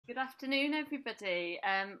Good afternoon, everybody.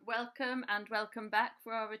 Welcome and welcome back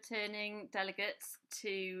for our returning delegates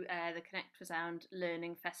to the Connect Resound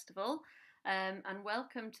Learning Festival. And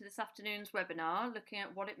welcome to this afternoon's webinar, looking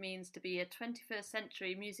at what it means to be a 21st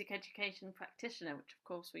century music education practitioner, which of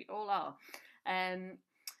course we all are.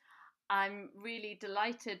 I'm really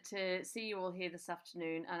delighted to see you all here this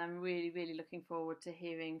afternoon, and I'm really looking forward to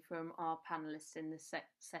hearing from our panellists in this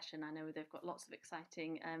session. I know they've got lots of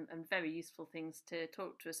exciting and very useful things to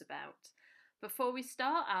talk to us about. Before we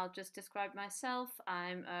start, I'll just describe myself.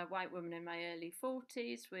 I'm a white woman in my early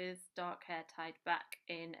 40s with dark hair tied back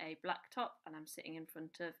in a black top, and I'm sitting in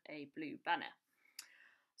front of a blue banner.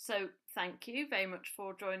 So thank you very much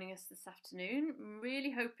for joining us this afternoon. I'm really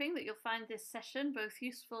hoping that you'll find this session both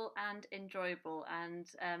useful and enjoyable. And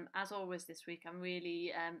as always this week, I'm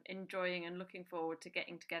really enjoying and looking forward to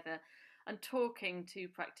getting together and talking to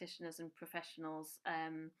practitioners and professionals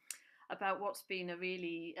about what's been a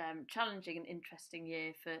really challenging and interesting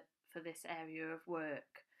year for this area of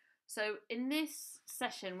work. So in this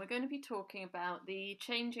session, we're going to be talking about the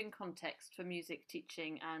changing context for music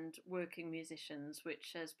teaching and working musicians,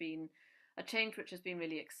 which has been a change which has been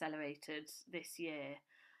really accelerated this year.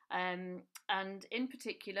 And in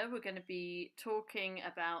particular, we're going to be talking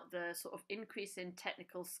about the sort of increase in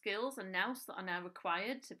technical skills and nous that are now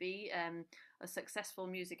required to be a successful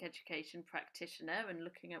music education practitioner, and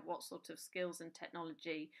looking at what sort of skills and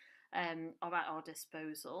technology are at our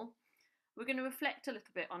disposal. We're going to reflect a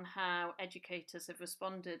little bit on how educators have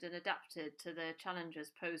responded and adapted to the challenges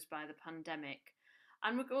posed by the pandemic.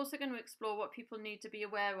 And we're also going to explore what people need to be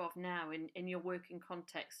aware of now in your working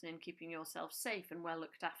context and in keeping yourself safe and well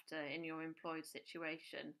looked after in your employed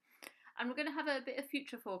situation. And we're going to have a bit of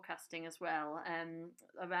future forecasting as well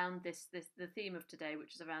around the theme of today,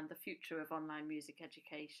 which is around the future of online music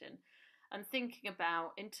education. And thinking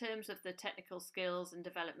about, in terms of the technical skills and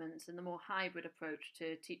developments and the more hybrid approach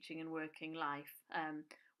to teaching and working life,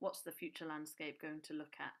 what's the future landscape going to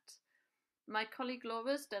look at? My colleague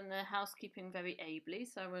Laura's done the housekeeping very ably,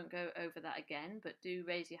 so I won't go over that again, but do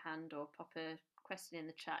raise your hand or pop a question in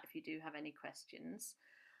the chat if you do have any questions.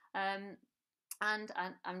 And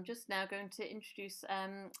I'm just now going to introduce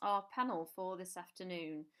our panel for this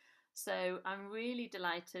afternoon. So I'm really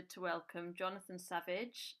delighted to welcome Jonathan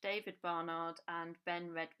Savage, David Barnard and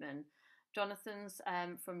Ben Redman. Jonathan's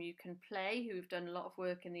from UCan Play, who've done a lot of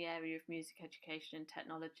work in the area of music education and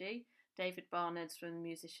technology. David Barnard's from the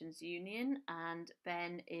Musicians Union, and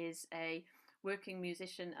Ben is a working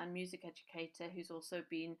musician and music educator who's also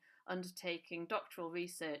been undertaking doctoral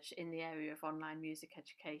research in the area of online music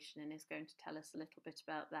education and is going to tell us a little bit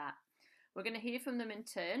about that. We're going to hear from them in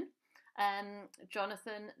turn.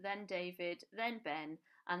 Jonathan, then David, then Ben,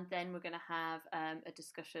 and then we're going to have a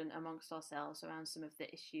discussion amongst ourselves around some of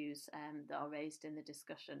the issues that are raised in the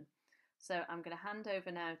discussion. So I'm going to hand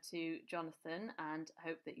over now to Jonathan and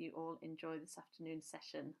hope that you all enjoy this afternoon's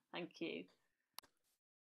session. Thank you.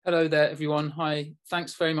 Hello there, everyone. Hi,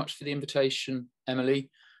 thanks very much for the invitation,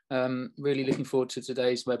 Emily. Really looking forward to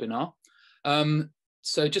today's webinar.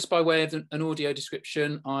 So just by way of an audio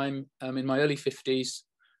description, I'm in my early 50s.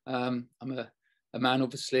 I'm a man,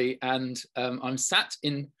 obviously, and I'm sat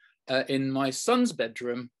in my son's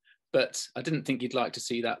bedroom, but I didn't think you'd like to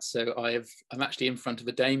see that, so I'm actually in front of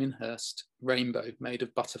a Damien Hirst rainbow made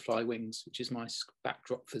of butterfly wings, which is my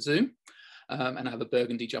backdrop for Zoom, and I have a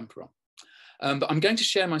burgundy jumper on. But I'm going to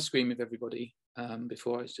share my screen with everybody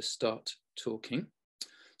before I just start talking.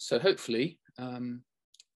 So hopefully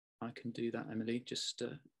I can do that, Emily. Just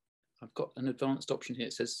I've got an advanced option here.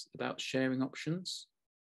 It says about sharing options.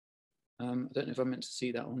 I don't know if I'm meant to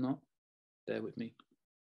see that or not. Bear with me.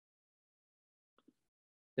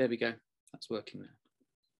 There we go. That's working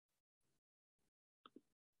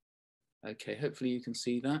now. Okay, hopefully you can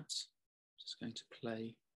see that. Just going to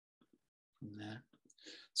play from there.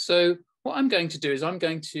 So what I'm going to do is I'm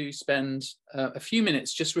going to spend a few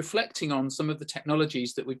minutes just reflecting on some of the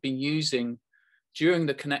technologies that we've been using during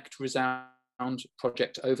the Connect Resound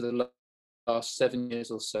project over the last 7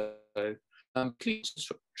 years or so. Please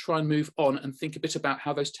try and move on and think a bit about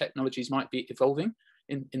how those technologies might be evolving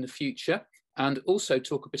in the future, and also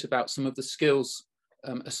talk a bit about some of the skills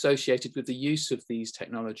associated with the use of these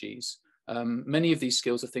technologies. Many of these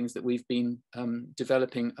skills are things that we've been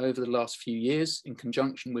developing over the last few years in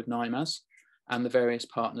conjunction with NIMAS and the various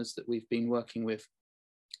partners that we've been working with.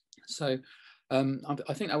 So I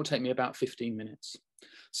think that will take me about 15 minutes.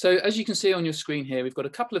 So as you can see on your screen here, we've got a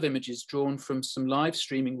couple of images drawn from some live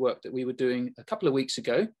streaming work that we were doing a couple of weeks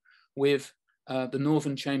ago with the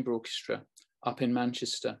Northern Chamber Orchestra up in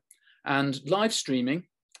Manchester. And live streaming,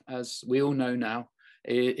 as we all know now,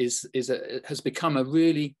 has become a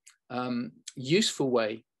really useful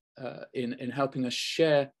way in helping us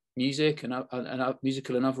share music and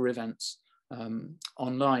musical and other events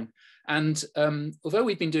online. And although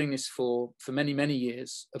we've been doing this for many, many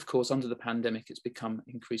years, of course, under the pandemic, it's become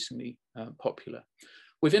increasingly popular.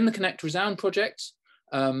 Within the Connect Resound project,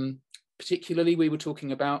 particularly, we were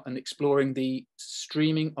talking about and exploring the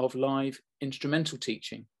streaming of live instrumental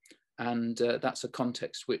teaching. And that's a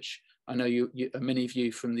context which I know many of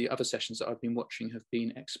you from the other sessions that I've been watching have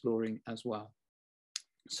been exploring as well.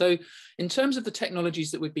 So in terms of the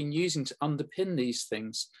technologies that we've been using to underpin these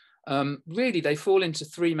things, really they fall into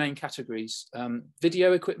three main categories: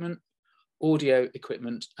 video equipment, audio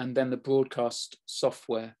equipment, and then the broadcast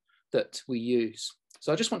software that we use.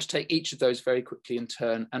 So I just want to take each of those very quickly in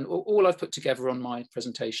turn, and all I've put together on my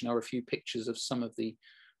presentation are a few pictures of some of the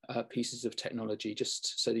pieces of technology,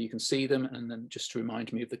 just so that you can see them, and then just to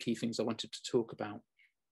remind me of the key things I wanted to talk about.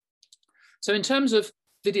 So in terms of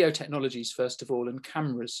video technologies, first of all, and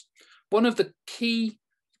cameras, one of the key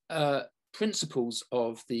principles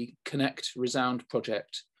of the Connect Resound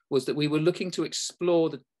project was that we were looking to explore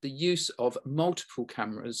the use of multiple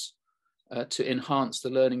cameras to enhance the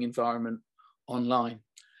learning environment online.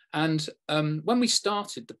 And when we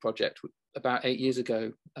started the project about 8 years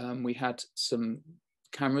ago, we had some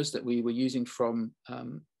cameras that we were using from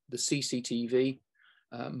the CCTV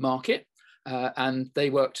market, and they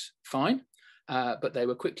worked fine, but they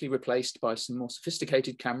were quickly replaced by some more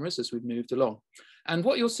sophisticated cameras as we've moved along. And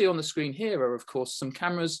what you'll see on the screen here are, of course, some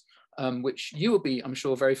cameras which you will be, I'm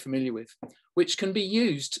sure, very familiar with, which can be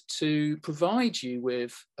used to provide you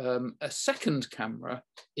with a second camera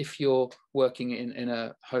if you're working in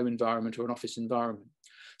a home environment or an office environment.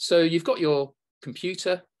 So you've got your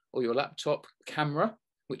computer or your laptop camera,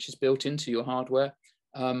 which is built into your hardware.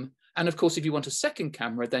 And of course, if you want a second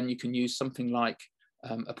camera, then you can use something like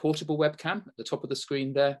a portable webcam at the top of the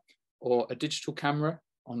screen there, or a digital camera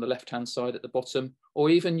on the left-hand side at the bottom, or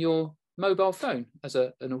even your mobile phone as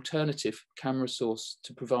an alternative camera source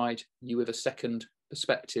to provide you with a second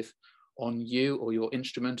perspective on you or your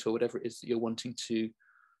instrument or whatever it is that you're wanting to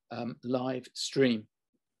live stream.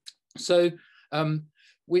 So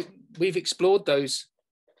we've explored those,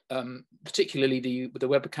 particularly the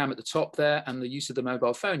webcam at the top there and the use of the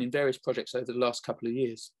mobile phone in various projects over the last couple of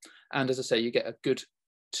years. And as I say, you get a good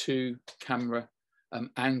two-camera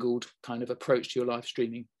angled kind of approach to your live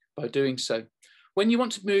streaming by doing so. When you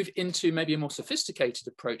want to move into maybe a more sophisticated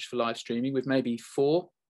approach for live streaming with maybe 4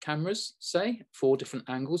 cameras, say, 4 different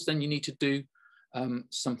angles, then you need to do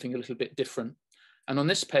something a little bit different. And on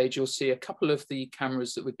this page, you'll see a couple of the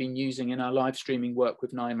cameras that we've been using in our live streaming work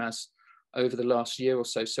with NIMAS over the last year or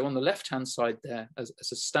so. So on the left-hand side there, as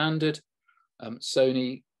a standard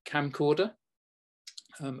Sony camcorder,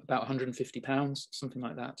 about £150, something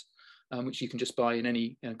like that, which you can just buy in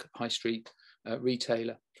any high street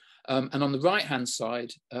retailer. And on the right-hand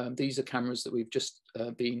side, these are cameras that we've just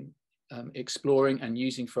been exploring and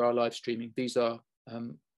using for our live streaming. These are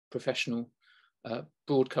professional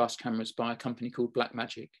broadcast cameras by a company called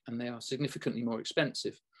Blackmagic, and they are significantly more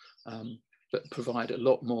expensive, but provide a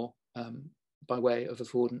lot more by way of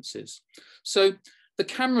affordances. So the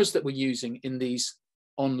cameras that we're using in these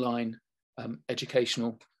online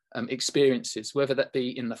educational experiences, whether that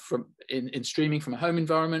be in streaming from a home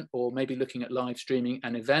environment, or maybe looking at live streaming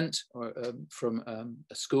an event or from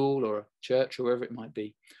a school or a church or wherever it might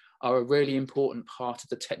be, are a really important part of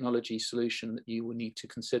the technology solution that you will need to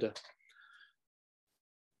consider.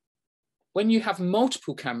 When you have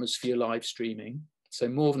multiple cameras for your live streaming, so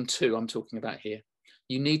more than 2 I'm talking about here,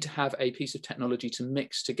 you need to have a piece of technology to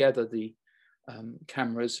mix together the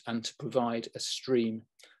cameras and to provide a stream,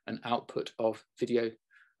 an output of video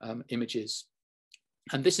images.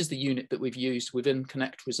 And this is the unit that we've used within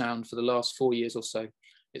Connect Resound for the last 4 years or so.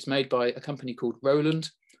 It's made by a company called Roland,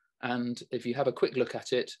 and if you have a quick look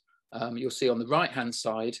at it, you'll see on the right-hand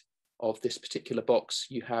side of this particular box,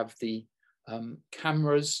 you have the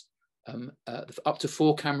cameras, up to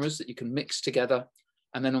 4 cameras that you can mix together.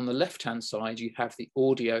 And then on the left-hand side, you have the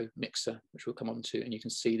audio mixer, which we'll come on to, and you can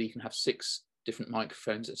see that you can have 6 different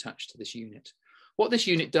microphones attached to this unit. What this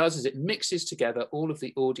unit does is it mixes together all of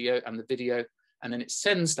the audio and the video, and then it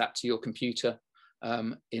sends that to your computer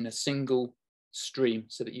in a single stream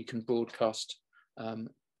so that you can broadcast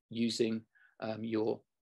using your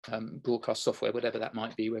broadcast software, whatever that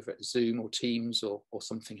might be, whether it's Zoom or Teams or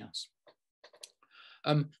something else.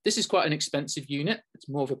 This is quite an expensive unit. It's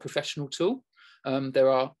more of a professional tool. There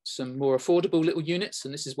are some more affordable little units,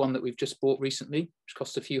 and this is one that we've just bought recently, which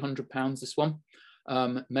costs a few £100, this one,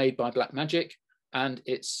 made by Blackmagic, and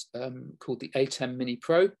it's called the A10 Mini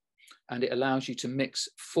Pro, and it allows you to mix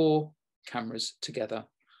 4 cameras together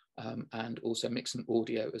and also mixing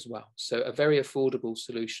audio as well. So a very affordable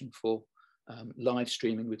solution for live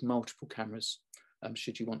streaming with multiple cameras,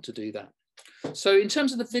 should you want to do that. So in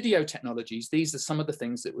terms of the video technologies, these are some of the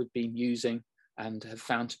things that we've been using and have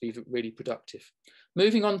found to be really productive.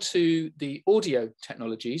 Moving on to the audio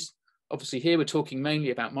technologies, obviously here we're talking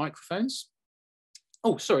mainly about microphones.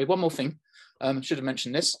 Oh, sorry, one more thing. Should have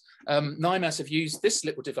mentioned this. NIMAS have used this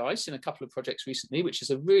little device in a couple of projects recently, which is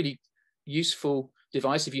a really useful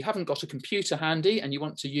device. If you haven't got a computer handy and you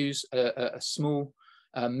want to use a small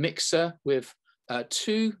mixer with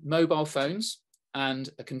 2 mobile phones and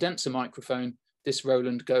a condenser microphone, this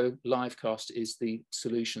Roland Go Livecast is the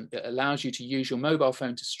solution. It allows you to use your mobile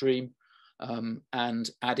phone to stream and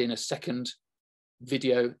add in a second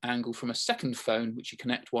video angle from a second phone, which you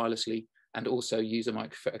connect wirelessly, and also use a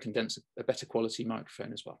microphone, a condenser, a better quality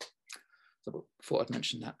microphone as well. So I thought I'd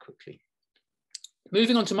mention that quickly.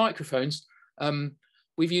 Moving on to microphones,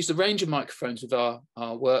 we've used a range of microphones with our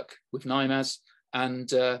work with NIMAS,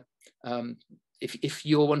 and if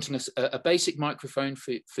you're wanting a basic microphone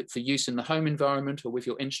for use in the home environment or with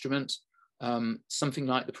your instrument, something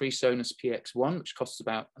like the PreSonus PX1, which costs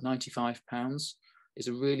about £95, is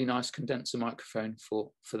a really nice condenser microphone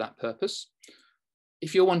for that purpose.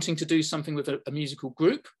 If you're wanting to do something with a musical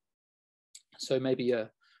group, so maybe a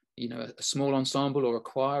small ensemble or a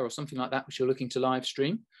choir or something like that, which you're looking to live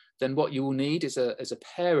stream, then what you will need is a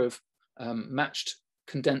pair of matched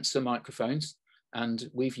condenser microphones. And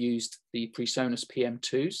we've used the PreSonus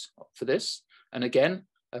PM2s for this. And again,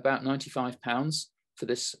 about £95 for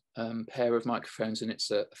this pair of microphones. And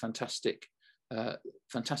it's a fantastic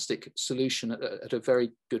solution at a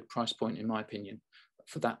very good price point, in my opinion,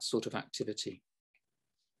 for that sort of activity.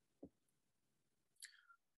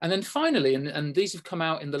 And then finally, and these have come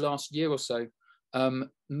out in the last year or so,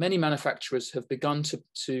 many manufacturers have begun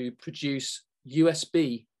to produce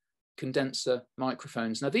USB condenser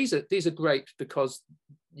microphones. Now these are great because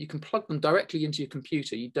you can plug them directly into your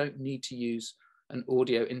computer. You don't need to use an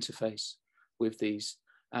audio interface with these.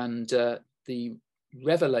 And the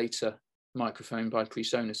Revelator microphone by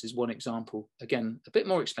PreSonus is one example. Again, a bit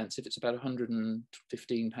more expensive. It's about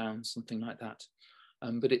 £115, something like that.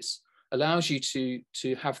 But it allows you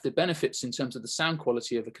to have the benefits in terms of the sound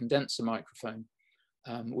quality of a condenser microphone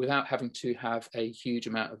without having to have a huge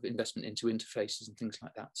amount of investment into interfaces and things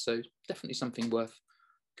like that. So definitely something worth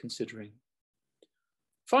considering.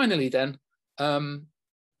 Finally then,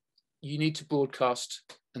 you need to broadcast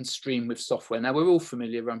and stream with software. Now we're all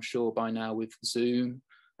familiar, I'm sure by now, with Zoom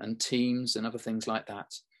and Teams and other things like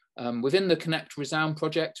that. Within the Connect Resound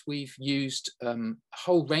project, we've used a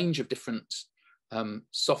whole range of different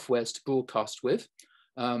softwares to broadcast with.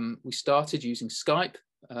 We started using Skype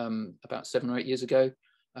about 7 or 8 years ago.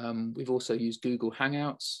 We've also used Google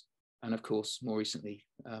Hangouts, and of course, more recently,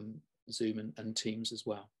 Zoom and Teams as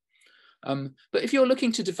well. But if you're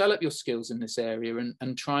looking to develop your skills in this area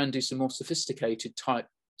and try and do some more sophisticated types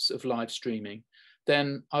of live streaming,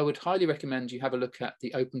 then I would highly recommend you have a look at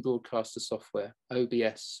the Open Broadcaster software,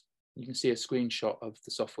 OBS. You can see a screenshot of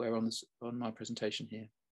the software on my presentation here.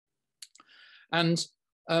 And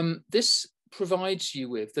this provides you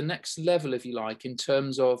with the next level, if you like, in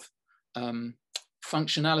terms of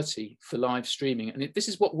functionality for live streaming. And this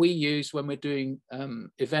is what we use when we're doing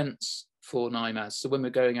events for NIMAS. So when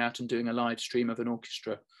we're going out and doing a live stream of an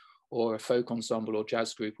orchestra or a folk ensemble or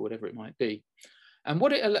jazz group or whatever it might be. And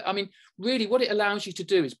what it allows you to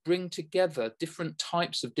do is bring together different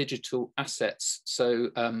types of digital assets.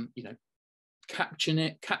 So,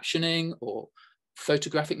 captioning or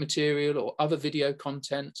photographic material or other video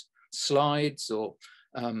content, slides or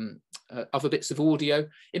other bits of audio.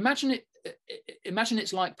 Imagine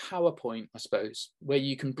it's like PowerPoint, I suppose, where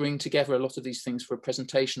you can bring together a lot of these things for a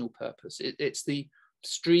presentational purpose. It's the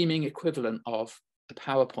streaming equivalent of a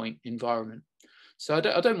PowerPoint environment. So I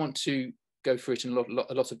don't want to go through it in a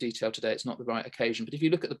lot of detail today. It's not the right occasion. But if you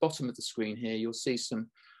look at the bottom of the screen here, you'll see some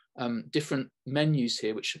different menus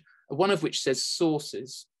here, one of which says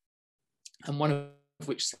sources and one of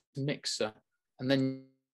which says mixer. And then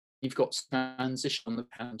you've got transition on the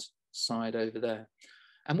hand side over there.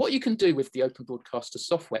 And what you can do with the Open Broadcaster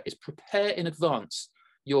software is prepare in advance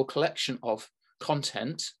your collection of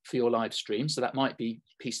content for your live stream. So that might be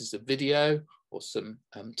pieces of video or some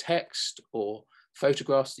text or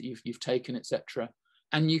photographs that you've taken, etc.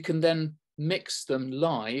 And you can then mix them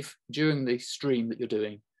live during the stream that you're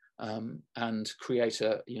doing and create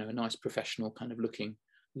a nice professional kind of looking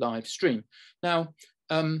live stream. Now,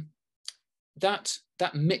 that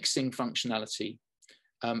mixing functionality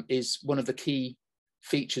is one of the key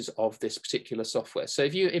features of this particular software. So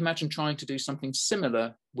if you imagine trying to do something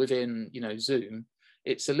similar within Zoom,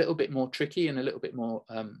 it's a little bit more tricky and a little bit more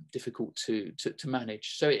difficult to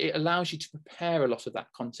manage. So it allows you to prepare a lot of that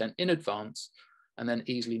content in advance and then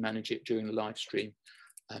easily manage it during the live stream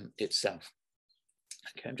itself.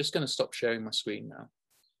 Okay, I'm just going to stop sharing my screen now.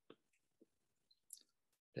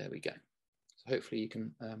 There we go. So hopefully you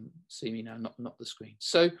can see me now, not the screen.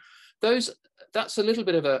 So that's a little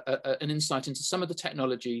bit of an insight into some of the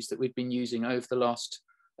technologies that we've been using over the last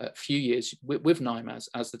few years with NIMAS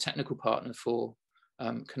as the technical partner for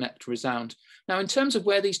Connect Resound. Now, in terms of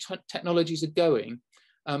where these technologies are going,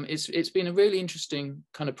 it's been a really interesting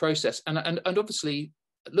kind of process. And obviously,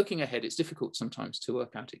 looking ahead, it's difficult sometimes to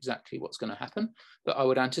work out exactly what's going to happen. But I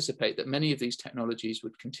would anticipate that many of these technologies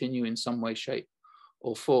would continue in some way, shape,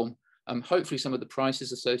 or form. Hopefully some of the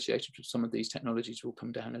prices associated with some of these technologies will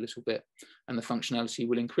come down a little bit and the functionality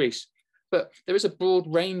will increase. But there is a broad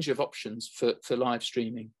range of options for live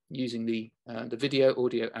streaming using the video,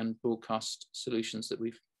 audio and broadcast solutions that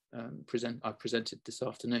I've presented this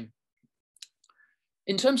afternoon.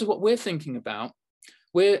 In terms of what we're thinking about,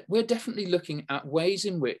 we're definitely looking at ways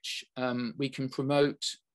in which we can promote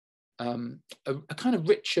a kind of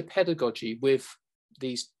richer pedagogy with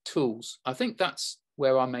these tools. I think that's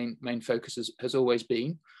where our main focus has always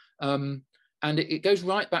been. And it goes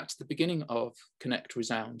right back to the beginning of Connect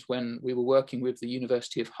Resound, when we were working with the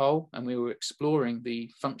University of Hull and we were exploring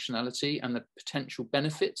the functionality and the potential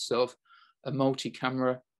benefits of a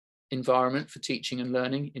multi-camera environment for teaching and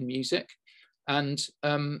learning in music. And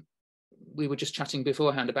we were just chatting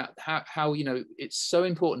beforehand about how it's so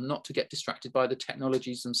important not to get distracted by the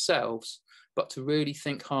technologies themselves, but to really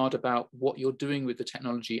think hard about what you're doing with the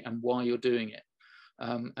technology and why you're doing it.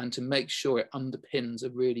 And to make sure it underpins a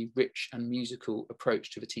really rich and musical approach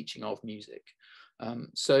to the teaching of music.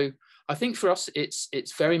 So I think for us,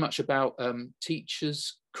 it's very much about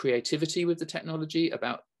teachers' creativity with the technology,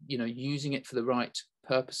 about using it for the right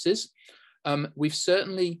purposes. We've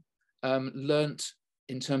certainly learnt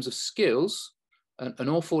in terms of skills an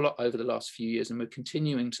awful lot over the last few years, and we're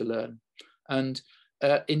continuing to learn. And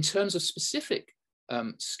in terms of specific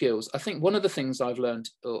skills, I think one of the things I've learned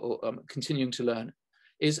or continuing to learn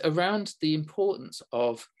is around the importance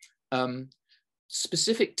of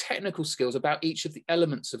specific technical skills about each of the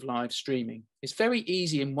elements of live streaming. It's very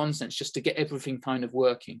easy in one sense just to get everything kind of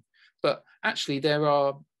working, but actually there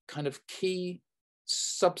are kind of key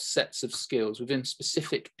subsets of skills within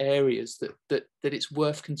specific areas that it's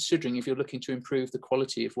worth considering if you're looking to improve the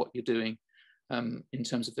quality of what you're doing in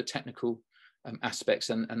terms of the technical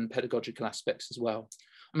aspects and pedagogical aspects as well.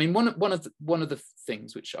 I mean, one of the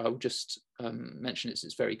things which I will just mention,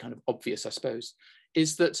 it's very kind of obvious, I suppose,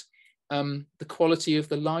 is that the quality of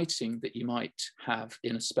the lighting that you might have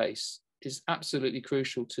in a space is absolutely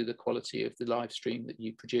crucial to the quality of the live stream that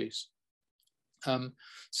you produce.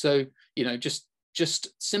 So, just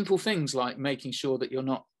simple things like making sure that you're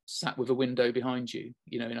not sat with a window behind you,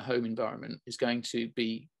 in a home environment is going to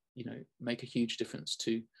be, make a huge difference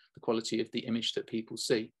to the quality of the image that people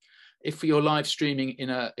see. If you're live streaming in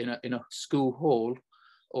a school hall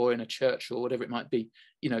or in a church or whatever it might be,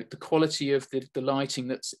 the quality of the lighting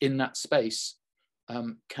that's in that space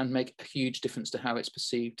can make a huge difference to how it's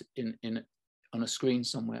perceived on a screen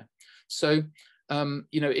somewhere. So,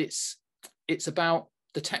 it's about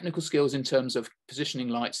the technical skills in terms of positioning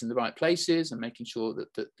lights in the right places and making sure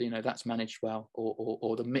that that's managed well,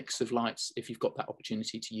 or the mix of lights if you've got that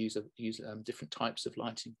opportunity to use different types of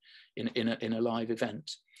lighting in a live event.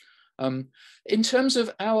 In terms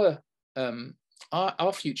of our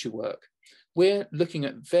future work, we're looking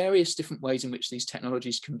at various different ways in which these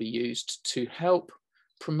technologies can be used to help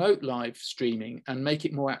promote live streaming and make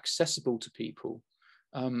it more accessible to people.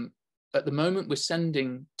 At the moment, we're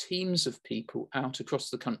sending teams of people out across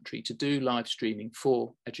the country to do live streaming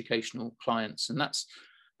for educational clients, and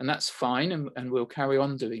that's fine, and we'll carry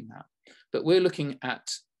on doing that. But we're looking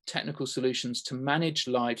at technical solutions to manage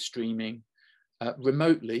live streaming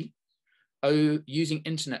remotely, using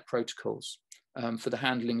internet protocols for the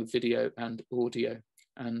handling of video and audio.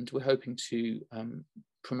 And we're hoping to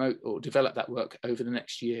promote or develop that work over the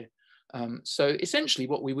next year. So essentially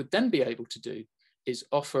what we would then be able to do is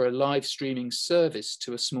offer a live streaming service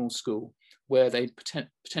to a small school where they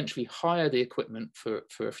potentially hire the equipment for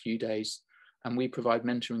a few days, and we provide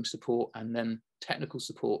mentoring support and then technical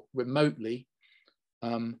support remotely.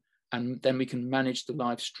 And then we can manage the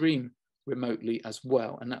live stream remotely as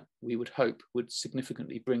well. And that, we would hope, would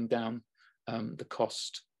significantly bring down the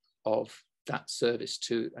cost of that service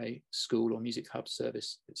to a school or music hub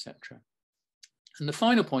service, etc. And the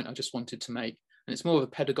final point I just wanted to make, and it's more of a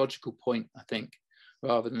pedagogical point, I think,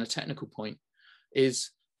 rather than a technical point, is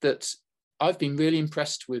that I've been really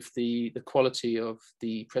impressed with the quality of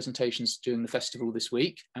the presentations during the festival this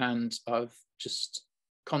week, and I've just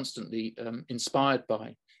constantly inspired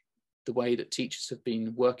by the way that teachers have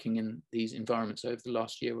been working in these environments over the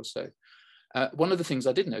last year or so. One of the things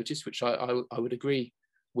I did notice, which I would agree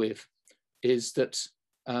with, is that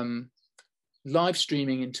live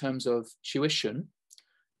streaming in terms of tuition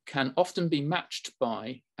can often be matched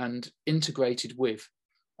by and integrated with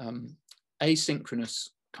asynchronous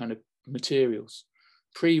kind of materials,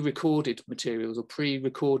 pre-recorded materials or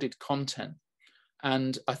pre-recorded content.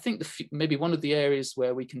 And I think maybe one of the areas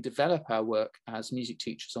where we can develop our work as music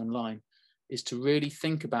teachers online is to really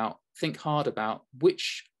think hard about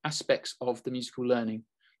which aspects of the musical learning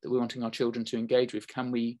that we're wanting our children to engage with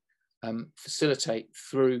can we facilitate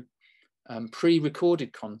through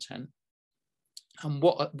pre-recorded content, and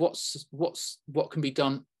what can be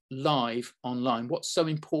done live online, what's so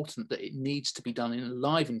important that it needs to be done in a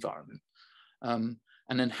live environment, and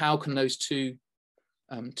then how can those two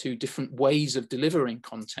different ways of delivering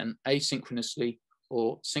content, asynchronously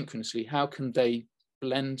or synchronously, how can they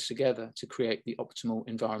blend together to create the optimal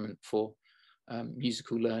environment for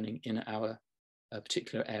musical learning in our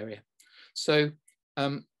particular area. So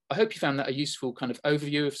I hope you found that a useful kind of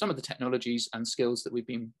overview of some of the technologies and skills that we've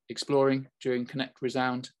been exploring during Connect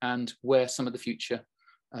Resound and where some of the future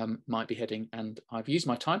might be heading. And I've used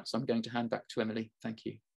my time, so I'm going to hand back to Emily. Thank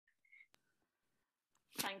you.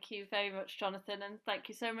 Thank you very much, Jonathan, and thank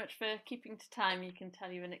you so much for keeping to time. You can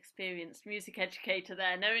tell you're an experienced music educator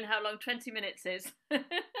there, knowing how long 20 minutes is. A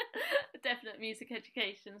definite music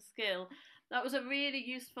education skill. That was a really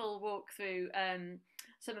useful walk through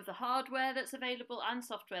some of the hardware that's available and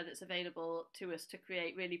software that's available to us to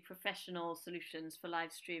create really professional solutions for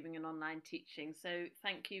live streaming and online teaching. So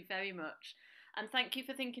thank you very much. And thank you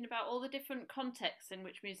for thinking about all the different contexts in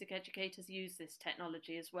which music educators use this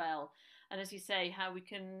technology as well. And as you say, how we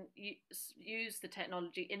can use the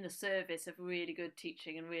technology in the service of really good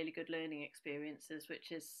teaching and really good learning experiences,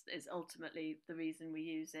 which is ultimately the reason we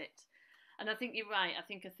use it. And I think you're right. I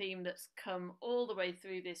think a theme that's come all the way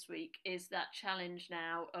through this week is that challenge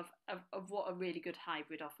now of what a really good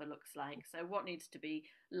hybrid offer looks like. So what needs to be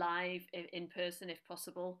live in person if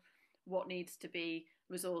possible? What needs to be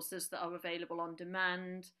resources that are available on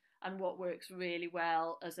demand, and what works really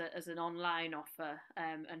well as an online offer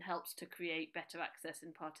and helps to create better access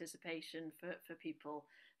and participation for people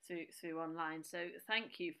through online. So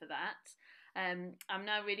thank you for that. I'm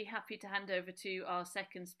now really happy to hand over to our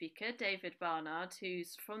second speaker, David Barnard,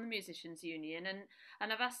 who's from the Musicians Union.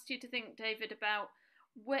 And I've asked you to think, David, about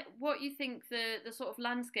what you think the sort of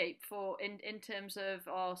landscape for in terms of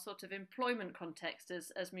our sort of employment context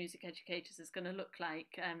as music educators is going to look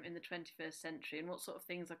like in the 21st century, and what sort of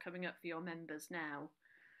things are coming up for your members now.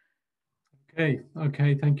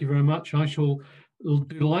 Okay, thank you very much. I shall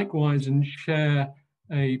do likewise and share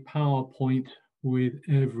a PowerPoint with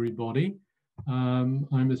everybody.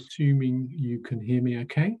 I'm assuming you can hear me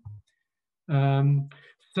okay.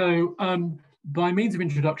 By means of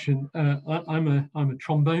introduction, I'm a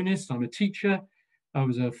trombonist, I'm a teacher. I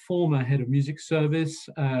was a former head of music service,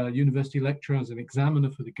 university lecturer, as an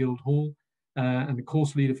examiner for the Guildhall, and the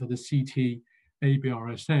course leader for the CT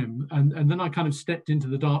ABRSM. And then I kind of stepped into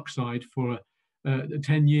the dark side for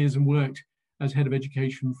 10 years and worked as head of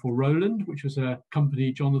education for Roland, which was a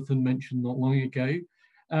company Jonathan mentioned not long ago.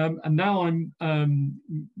 And now I'm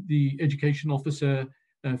the education officer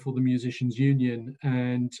for the Musicians Union,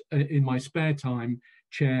 and in my spare time,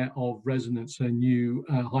 chair of Resonance, a new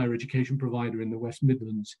higher education provider in the West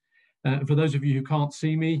Midlands. For those of you who can't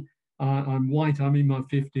see me, I'm white, I'm in my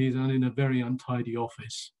 50s, and in a very untidy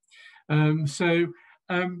office. I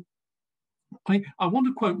want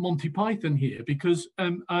to quote Monty Python here, because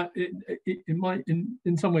in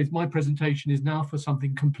some ways my presentation is now for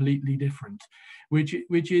something completely different, which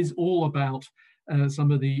is all about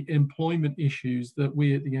some of the employment issues that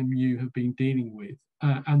we at the MU have been dealing with,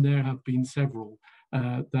 and there have been several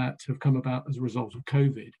that have come about as a result of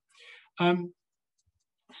COVID.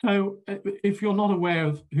 So if you're not aware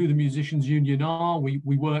of who the Musicians Union are, we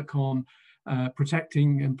work on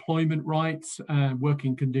protecting employment rights,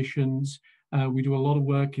 working conditions. We do a lot of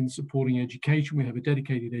work in supporting education. We have a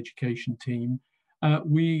dedicated education team.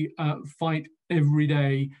 We fight every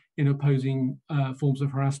day in opposing forms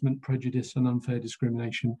of harassment, prejudice, and unfair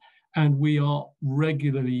discrimination. And we are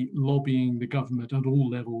regularly lobbying the government at all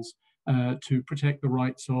levels to protect the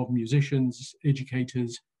rights of musicians,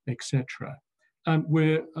 educators, etc.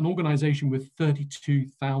 We're an organization with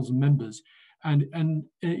 32,000 members. And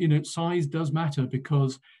you know, size does matter,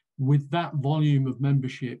 because with that volume of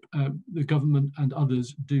membership, the government and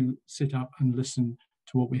others do sit up and listen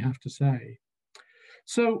what we have to say.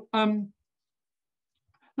 So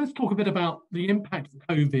let's talk a bit about the impact of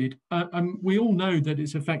COVID. We all know that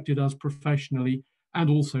it's affected us professionally and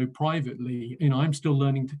also privately. You know, I'm still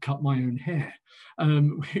learning to cut my own hair,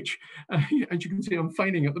 which, as you can see, I'm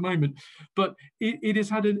feigning at the moment. But it has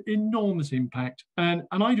had an enormous impact. And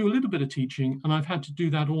I do a little bit of teaching, and I've had to do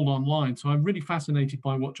that all online. So I'm really fascinated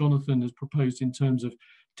by what Jonathan has proposed in terms of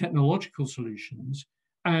technological solutions,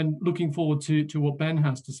 and looking forward to what Ben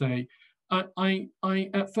has to say. I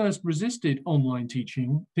at first resisted online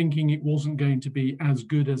teaching, thinking it wasn't going to be as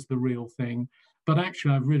good as the real thing, but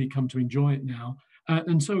actually I've really come to enjoy it now,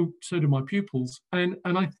 and so do my pupils, and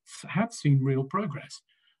I have seen real progress.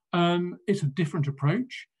 It's a different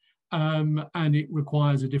approach, and it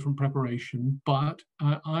requires a different preparation, but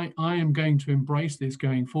I am going to embrace this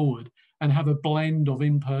going forward and have a blend of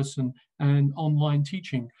in-person and online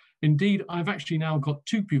teaching. Indeed, I've actually now got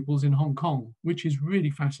 2 pupils in Hong Kong, which is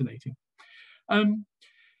really fascinating.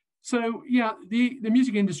 So yeah, the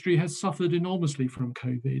music industry has suffered enormously from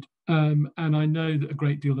COVID, and I know that a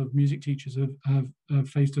great deal of music teachers have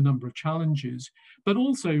faced a number of challenges, but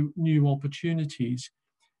also new opportunities.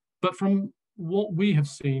 But from what we have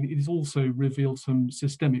seen, it has also revealed some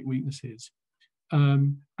systemic weaknesses,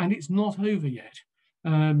 and it's not over yet.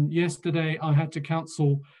 Yesterday, I had to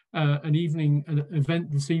cancel an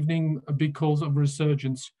event this evening because of a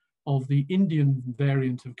resurgence of the Indian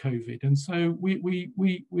variant of COVID. And so we're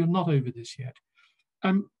not over this yet.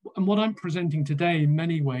 And what I'm presenting today in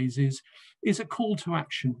many ways is a call to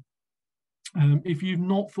action. If you've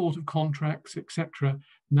not thought of contracts, etc.,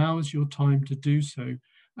 now is your time to do so.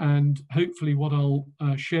 And hopefully what I'll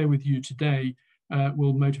share with you today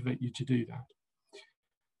will motivate you to do that.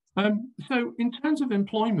 So in terms of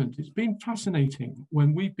employment, it's been fascinating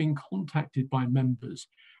when we've been contacted by members,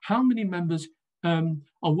 how many members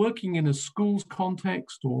are working in a school's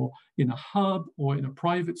context or in a hub or in a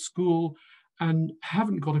private school and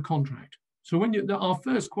haven't got a contract. So when our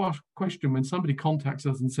first question when somebody contacts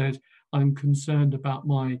us and says, I'm concerned about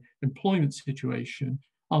my employment situation,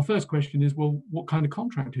 our first question is, well, what kind of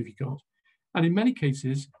contract have you got? And in many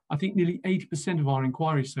cases, I think nearly 80% of our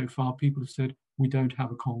inquiries so far, people have said, we don't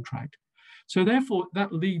have a contract. So therefore,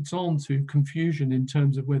 that leads on to confusion in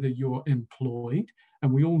terms of whether you're employed,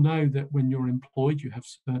 and we all know that when you're employed, you have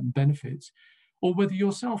certain benefits, or whether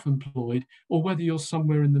you're self-employed, or whether you're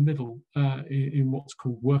somewhere in the middle in what's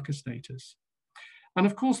called worker status. And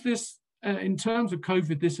of course, this, in terms of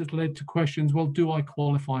COVID, this has led to questions, well, do I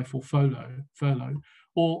qualify for furlough,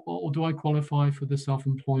 or do I qualify for the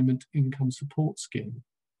self-employment income support scheme?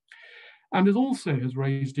 And it also has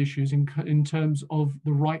raised issues in terms of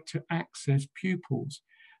the right to access pupils.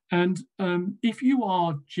 And if you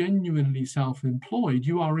are genuinely self-employed,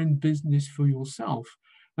 you are in business for yourself.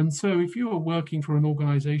 And so if you are working for an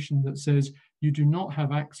organization that says you do not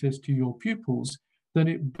have access to your pupils, then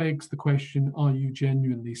it begs the question, are you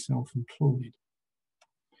genuinely self-employed?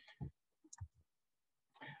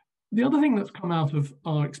 The other thing that's come out of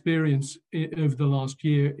our experience over the last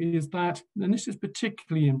year is that, and this is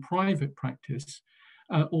particularly in private practice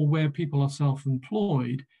or where people are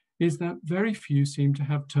self-employed, is that very few seem to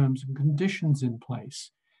have terms and conditions in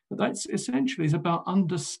place. But that's essentially is about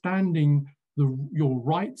understanding your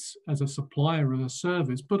rights as a supplier of a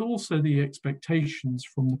service, but also the expectations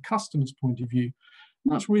from the customer's point of view.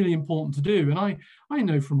 And that's really important to do. And I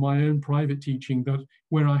know from my own private teaching that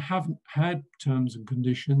where I haven't had terms and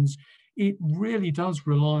conditions, it really does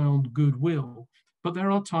rely on goodwill. But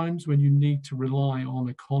there are times when you need to rely on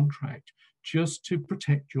a contract just to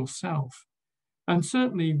protect yourself. And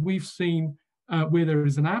certainly we've seen where there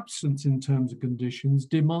is an absence in terms of conditions,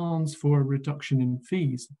 demands for a reduction in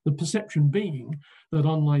fees. The perception being that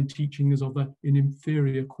online teaching is of an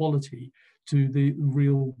inferior quality to the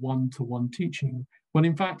real one-to-one teaching. When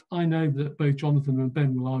in fact, I know that both Jonathan and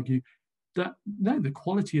Ben will argue that no, the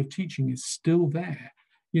quality of teaching is still there.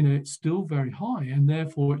 You know, it's still very high, and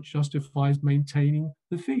therefore it justifies maintaining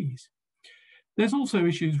the fees. There's also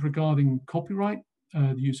issues regarding copyright,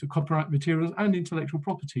 the use of copyright materials and intellectual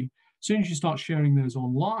property. As soon as you start sharing those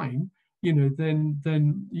online, you know,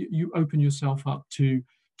 then you open yourself up to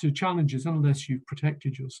challenges unless you've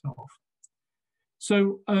protected yourself.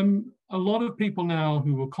 So a lot of people now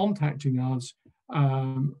who are contacting us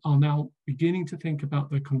are now beginning to think about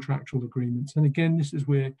their contractual agreements. And again, this is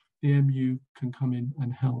where the MU can come in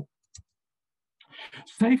and help.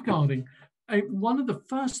 Safeguarding. One of the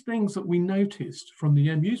first things that we noticed from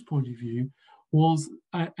the MU's point of view was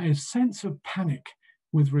a sense of panic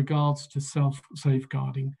with regards to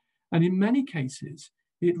self-safeguarding. And in many cases,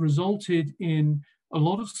 it resulted in a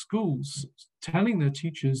lot of schools telling their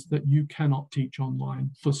teachers that you cannot teach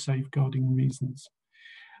online for safeguarding reasons.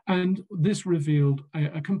 And this revealed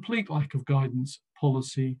a complete lack of guidance,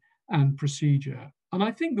 policy, and procedure. And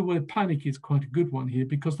I think the word panic is quite a good one here,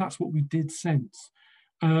 because that's what we did sense.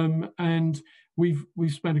 And we've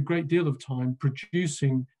spent a great deal of time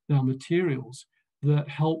producing now materials that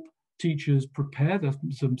help teachers prepare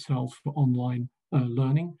themselves for online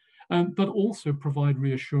learning, but also provide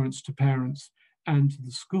reassurance to parents and to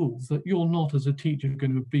the schools that you're not, as a teacher,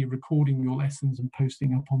 going to be recording your lessons and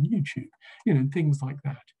posting up on YouTube, things like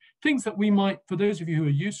that. Things that we might, for those of you who are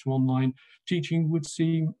used to online teaching, would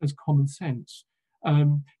seem as common sense.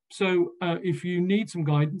 So if you need some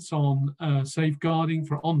guidance on safeguarding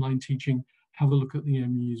for online teaching, have a look at the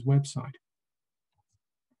MU's website.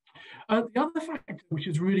 The other factor, which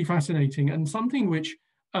is really fascinating, and something which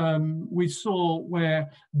we saw where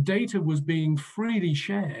data was being freely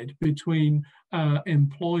shared between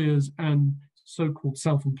employers and so-called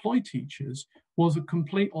self-employed teachers, was a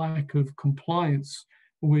complete lack of compliance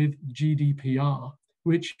with GDPR,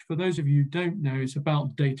 which, for those of you who don't know, is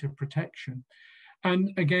about data protection.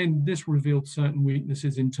 And again, this revealed certain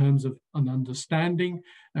weaknesses in terms of an understanding,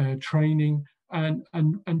 training, and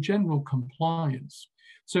general compliance.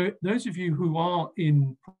 So those of you who are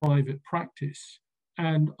in private practice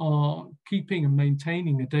and are keeping and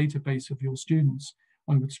maintaining a database of your students,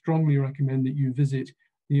 I would strongly recommend that you visit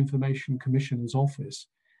the Information Commissioner's office.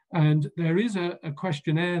 And there is a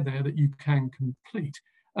questionnaire there that you can complete,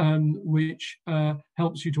 which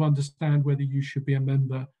helps you to understand whether you should be a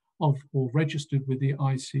member of or registered with the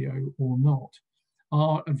ICO or not.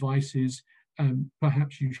 Our advice is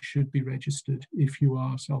perhaps you should be registered if you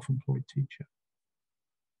are a self-employed teacher.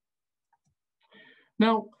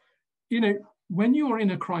 Now, when you're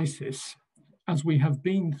in a crisis, as we have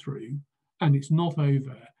been through, and it's not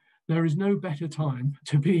over, there is no better time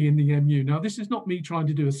to be in the MU. Now, this is not me trying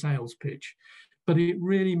to do a sales pitch, but it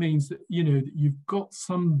really means that, that you've got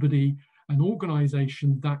somebody, an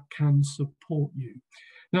organization that can support you.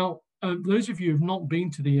 Now, those of you who have not been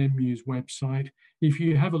to the MU's website, if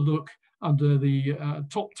you have a look under the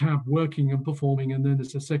top tab, working and performing, and then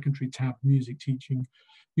there's a secondary tab, music teaching,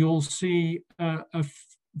 you'll see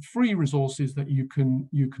free resources that you can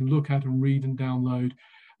look at and read and download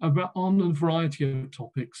on a variety of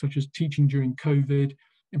topics, such as teaching during COVID,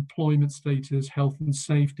 employment status, health and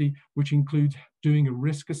safety, which includes doing a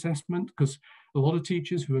risk assessment, because a lot of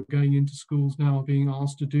teachers who are going into schools now are being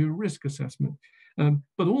asked to do a risk assessment.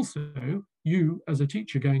 But also, you as a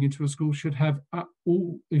teacher going into a school should have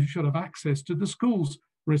access to the school's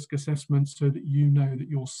risk assessment so that you know that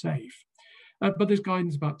you're safe. But there's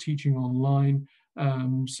guidance about teaching online,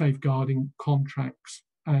 safeguarding contracts,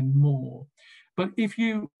 and more. But if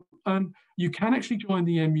you can actually join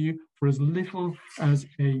the MU for as little as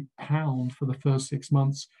 £1 for the first 6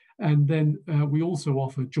 months, and then we also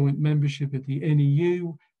offer joint membership at the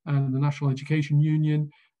NEU and the National Education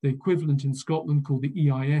Union, the equivalent in Scotland called the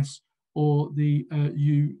EIS, or the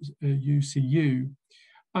UCU.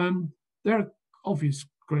 There are obvious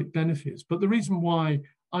great benefits, but the reason why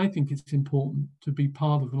I think it's important to be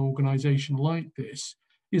part of an organisation like this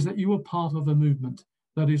is that you are part of a movement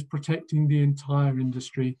that is protecting the entire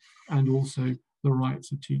industry and also the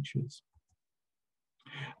rights of teachers.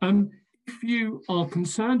 If you are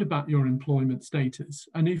concerned about your employment status,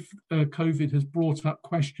 and if COVID has brought up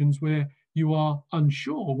questions where you are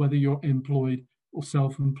unsure whether you're employed or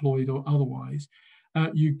self-employed or otherwise,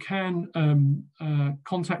 you can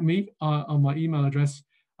contact me on my email address.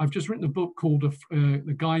 I've just written a book called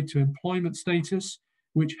The Guide to Employment Status,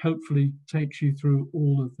 which hopefully takes you through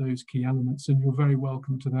all of those key elements, and you're very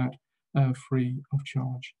welcome to that free of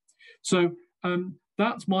charge. So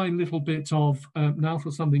that's my little bit of now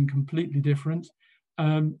for something completely different.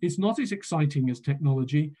 It's not as exciting as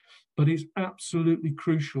technology, but it's absolutely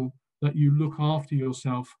crucial that you look after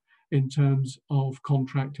yourself in terms of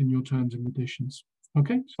contract and your terms and conditions.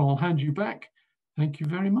 Okay, so I'll hand you back. Thank you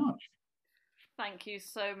very much. Thank you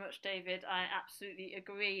so much, David. I absolutely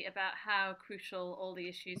agree about how crucial all the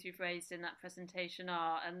issues you've raised in that presentation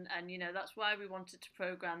are, and that's why we wanted to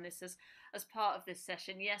programme this as part of this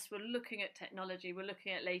session. Yes, we're looking at technology, we're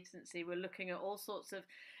looking at latency, we're looking at all sorts of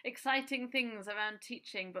exciting things around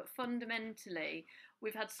teaching, but fundamentally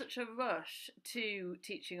we've had such a rush to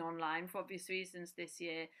teaching online for obvious reasons this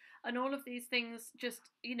year, and all of these things just,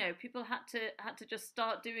 people had to just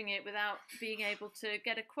start doing it without being able to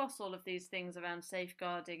get across all of these things around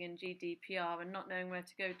safeguarding and GDPR and not knowing where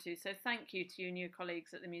to go to. So thank you to you and your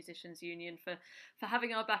colleagues at the Musicians Union for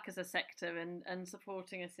having our back as a sector and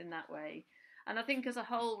supporting us in that way. And I think as a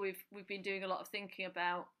whole, we've been doing a lot of thinking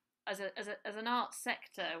about as an arts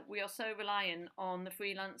sector, we are so reliant on the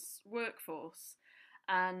freelance workforce.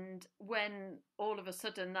 And when all of a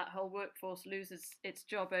sudden that whole workforce loses its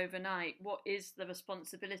job overnight, what is the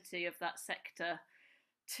responsibility of that sector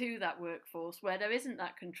to that workforce where there isn't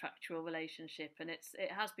that contractual relationship? And it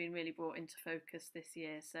has been really brought into focus this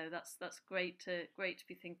year. So that's great to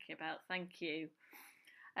be thinking about. Thank you.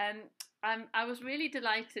 I was really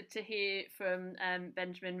delighted to hear from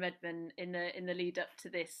Benjamin Redman in the lead up to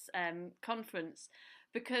this conference,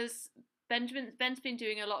 because Ben's been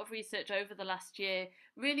doing a lot of research over the last year,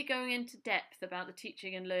 really going into depth about the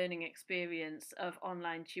teaching and learning experience of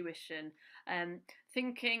online tuition,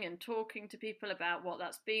 thinking and talking to people about what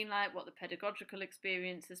that's been like, what the pedagogical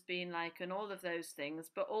experience has been like, and all of those things.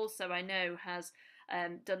 But also, I know, has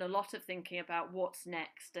done a lot of thinking about what's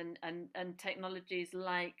next, and technologies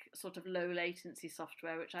like sort of low latency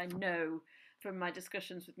software, which I know from my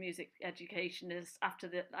discussions with music education is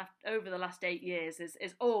over the last 8 years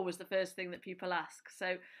is always the first thing that people ask.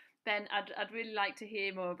 So Ben, I'd really like to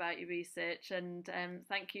hear more about your research, and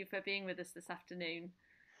thank you for being with us this afternoon.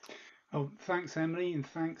 Oh, thanks, Emily, and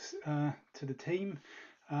thanks to the team,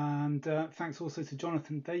 and thanks also to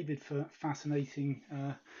Jonathan and David for fascinating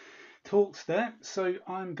talks there. So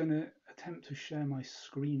I'm going to attempt to share my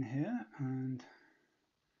screen here, and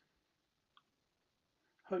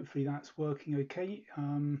hopefully that's working okay.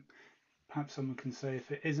 Perhaps someone can say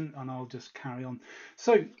if it isn't, and I'll just carry on.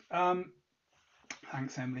 So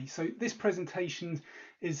thanks, Emily. So this presentation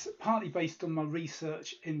is partly based on my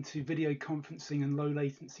research into video conferencing and low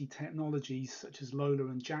latency technologies such as Lola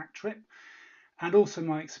and Jack Trip, and also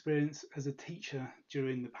my experience as a teacher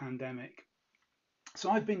during the pandemic. So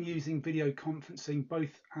I've been using video conferencing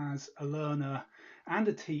both as a learner and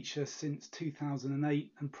a teacher since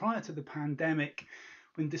 2008, and prior to the pandemic,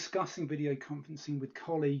 when discussing video conferencing with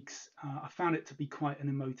colleagues, I found it to be quite an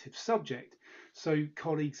emotive subject. So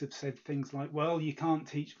colleagues have said things like, well, you can't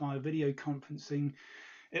teach via video conferencing,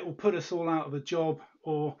 it will put us all out of a job,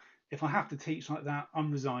 or if I have to teach like that,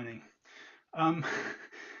 I'm resigning. And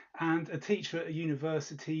a teacher at a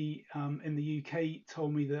university in the UK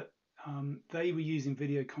told me that they were using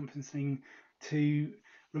video conferencing to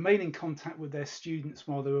remain in contact with their students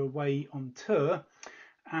while they were away on tour,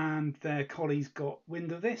 and their colleagues got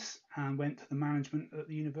wind of this and went to the management at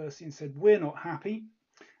the university and said, we're not happy,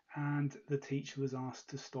 and the teacher was asked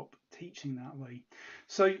to stop teaching that way.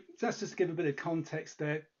 So that's just to give a bit of context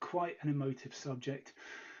there, quite an emotive subject.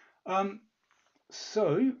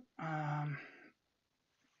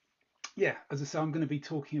 Yeah, as I say, I'm going to be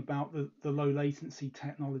talking about the low latency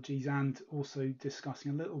technologies and also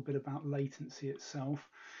discussing a little bit about latency itself.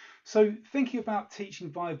 So thinking about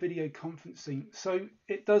teaching via video conferencing, so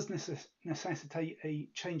it does necessitate a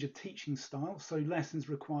change of teaching style. So lessons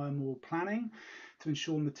require more planning to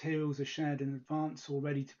ensure materials are shared in advance or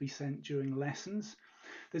ready to be sent during lessons.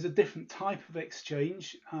 There's a different type of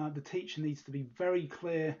exchange. The teacher needs to be very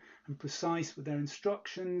clear and precise with their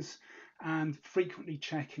instructions, and frequently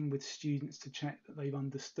checking with students to check that they've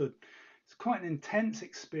understood. It's quite an intense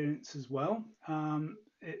experience as well.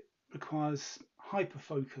 It requires hyper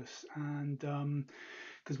focus, and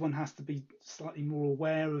because one has to be slightly more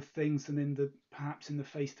aware of things than perhaps in the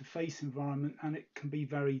face-to-face environment, and it can be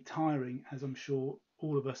very tiring, as I'm sure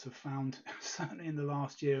all of us have found, certainly in the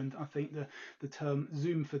last year. And I think the term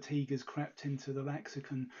Zoom fatigue has crept into the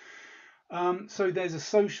lexicon. So there's a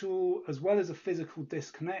social as well as a physical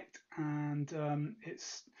disconnect, and a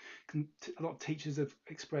lot of teachers have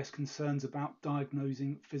expressed concerns about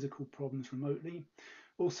diagnosing physical problems remotely.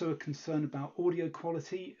 Also a concern about audio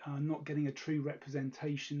quality, not getting a true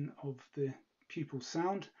representation of the pupil's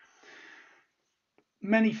sound.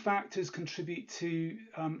 Many factors contribute to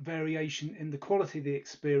variation in the quality of the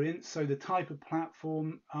experience. So the type of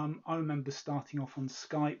platform, I remember starting off on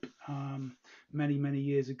Skype many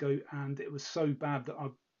years ago, and it was so bad that I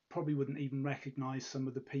probably wouldn't even recognize some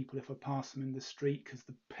of the people if I passed them in the street, because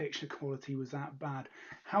the picture quality was that bad.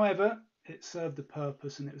 However, it served a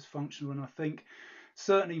purpose and it was functional, and I think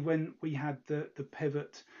certainly when we had the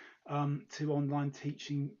pivot to online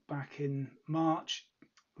teaching back in March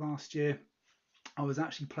last year, I was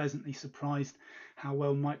actually pleasantly surprised how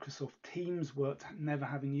well Microsoft Teams worked, never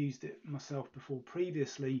having used it myself before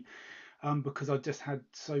previously, because I just had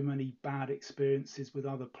so many bad experiences with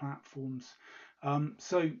other platforms.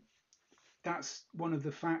 So that's one of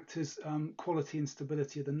the factors. Quality and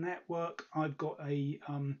stability of the network. I've got a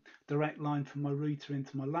direct line from my router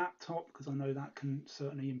into my laptop, because I know that can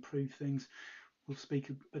certainly improve things. We'll speak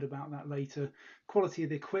a bit about that later. Quality of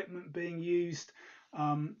the equipment being used.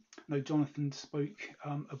 No, Jonathan spoke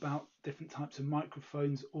about different types of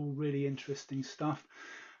microphones, all really interesting stuff.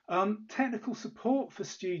 Technical support for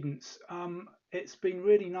students. It's been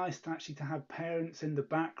really nice to actually to have parents in the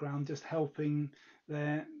background just helping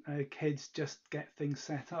their kids just get things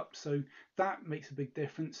set up. So that makes a big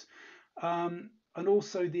difference. And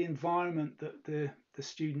also the environment that the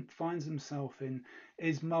student finds himself in.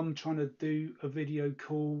 Is mum trying to do a video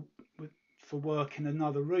call for work in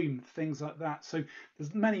another room? Things like that. So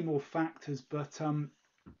there's many more factors, but I'm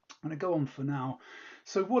going to go on for now.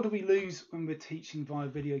 So what do we lose when we're teaching via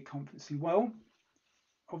video conferencing? Well,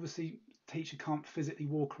 obviously, the teacher can't physically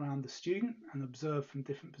walk around the student and observe from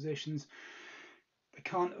different positions. They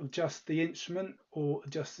can't adjust the instrument or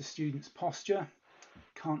adjust the student's posture,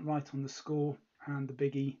 can't write on the score, and the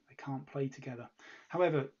biggie, they can't play together.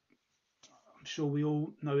 However, I'm sure we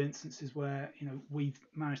all know instances where we've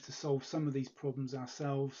managed to solve some of these problems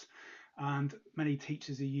ourselves, and many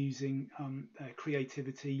teachers are using their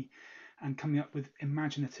creativity and coming up with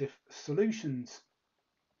imaginative solutions.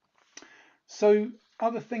 So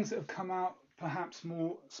other things that have come out perhaps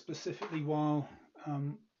more specifically while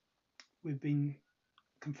we've been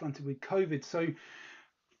confronted with COVID. So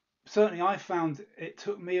certainly I found it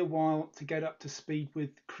took me a while to get up to speed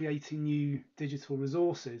with creating new digital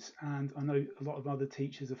resources, and I know a lot of other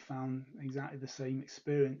teachers have found exactly the same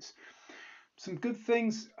experience. Some good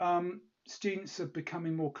things, students are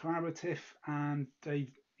becoming more collaborative and they're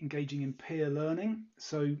engaging in peer learning.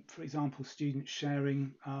 So for example, students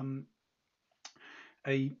sharing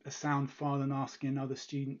a sound file and asking another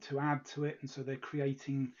student to add to it, and so they're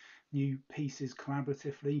creating new pieces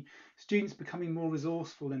collaboratively. Students becoming more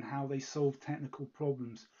resourceful in how they solve technical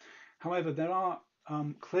problems. However, there are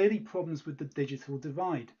clearly problems with the digital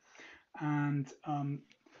divide, and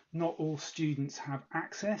not all students have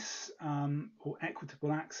access or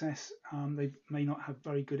equitable access. They may not have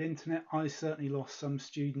very good internet. I certainly lost some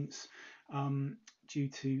students due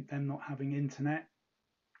to them not having internet.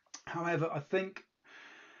 However, I think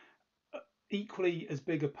equally as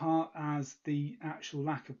big a part as the actual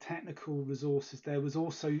lack of technical resources, there was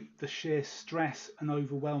also the sheer stress and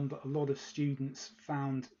overwhelm that a lot of students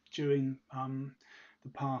found during the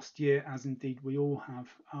past year, as indeed we all have.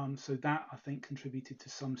 So that, I think, contributed to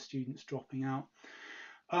some students dropping out.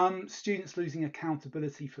 Students losing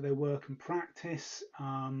accountability for their work and practice.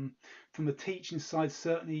 From a teaching side,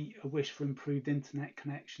 certainly a wish for improved internet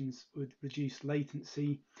connections with reduced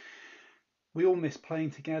latency. We all miss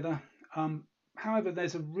playing together. However,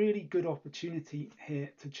 there's a really good opportunity here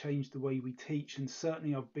to change the way we teach, and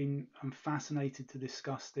certainly I've been fascinated to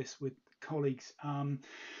discuss this with colleagues.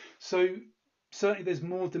 So certainly there's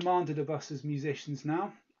more demanded of us as musicians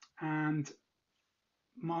now, and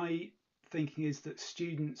my thinking is that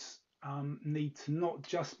students need to not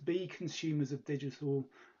just be consumers of digital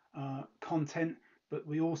content, but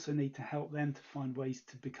we also need to help them to find ways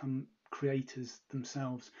to become creators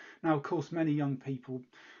themselves. Now, of course, many young people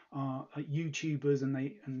are YouTubers, and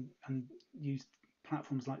they use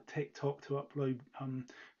platforms like TikTok to upload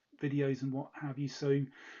videos and what have you. So,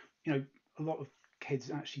 a lot of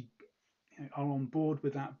kids actually are on board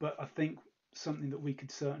with that. But I think something that we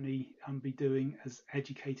could certainly be doing as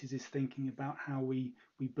educators is thinking about how we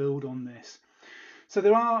build on this. So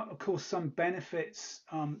there are, of course, some benefits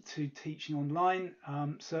to teaching online.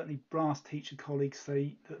 Certainly brass teacher colleagues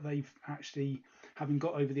say that they've actually, having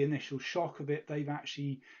got over the initial shock of it, they've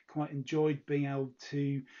actually quite enjoyed being able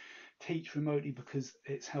to teach remotely because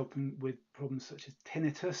it's helping with problems such as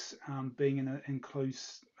tinnitus, being in a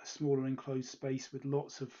smaller enclosed space with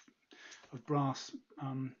lots of brass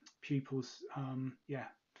pupils. Yeah,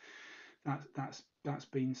 that's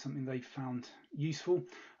been something they've found useful.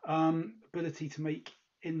 Ability to make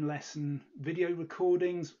in-lesson video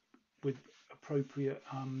recordings with appropriate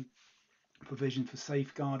provision for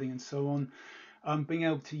safeguarding and so on. Being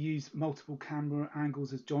able to use multiple camera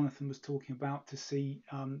angles, as Jonathan was talking about, to see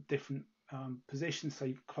different positions,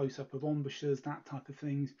 say close-up of embouchures, that type of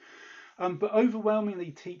things. But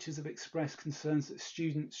overwhelmingly, teachers have expressed concerns that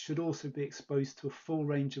students should also be exposed to a full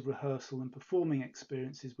range of rehearsal and performing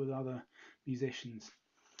experiences with other musicians.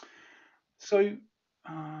 So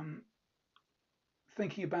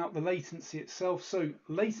thinking about the latency itself. So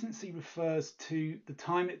latency refers to the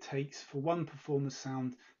time it takes for one performer's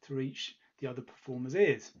sound to reach the other performer's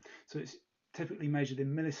ears. So it's typically measured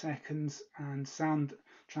in milliseconds, and sound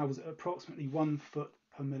travels at approximately 1 foot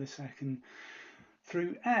per millisecond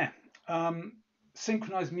through air.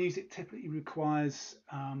 Synchronized music typically requires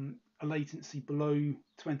a latency below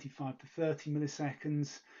 25 to 30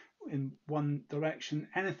 milliseconds in one direction.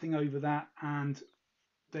 Anything over that, and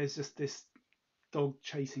there's just this dog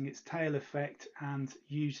chasing its tail effect, and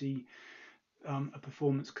usually a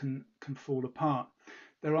performance can fall apart.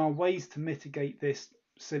 There are ways to mitigate this,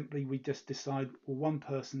 simply we just decide, well, one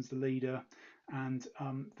person's the leader and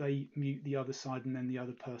they mute the other side, and then the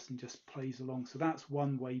other person just plays along. So that's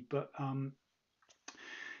one way, but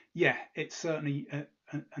yeah, it's certainly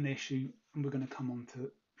an issue, and we're going to come on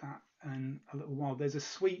to that in a little while. There's a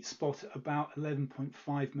sweet spot at about 11.5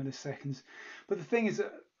 milliseconds, but the thing is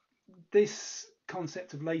that this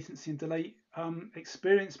concept of latency and delay,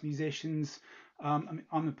 experienced musicians, I mean,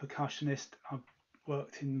 I'm a percussionist. I've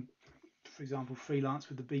worked in, for example, freelance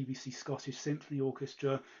with the BBC Scottish Symphony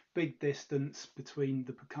Orchestra, big distance between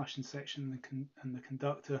the percussion section and the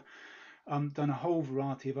conductor. Done a whole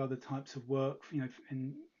variety of other types of work, you know,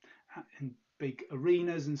 in big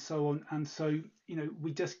arenas and so on. And so, you know,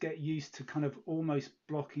 we just get used to kind of almost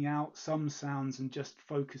blocking out some sounds and just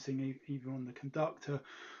focusing either on the conductor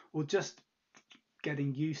or just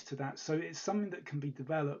getting used to that. So it's something that can be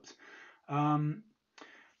developed.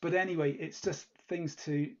 But anyway, it's just things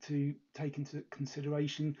to take into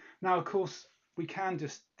consideration. Now, of course, we can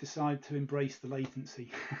just decide to embrace the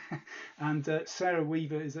latency. And Sarah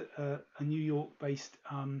Weaver is a New York-based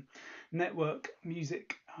network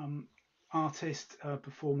music artist,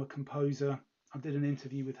 performer, composer. I did an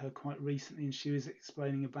interview with her quite recently, and she was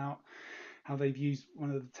explaining about how they've used one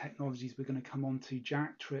of the technologies we're going to come on to,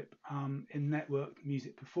 Jack Trip, in network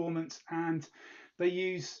music performance. And they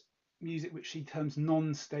use music which she terms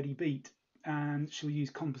non-steady beat, and she'll use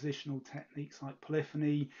compositional techniques like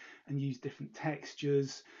polyphony and use different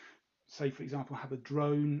textures. Say, for example, have a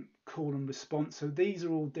drone, call and response. So these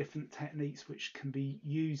are all different techniques which can be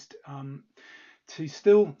used to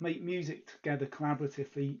still make music together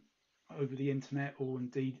collaboratively over the internet, or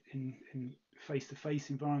indeed in face-to-face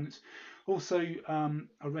environments. Also,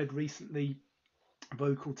 I read recently a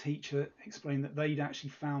vocal teacher explained that they'd actually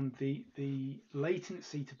found the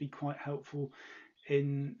latency to be quite helpful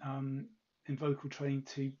in vocal training,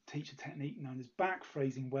 to teach a technique known as back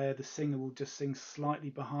phrasing, where the singer will just sing slightly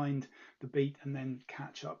behind the beat and then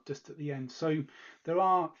catch up just at the end. So there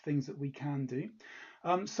are things that we can do.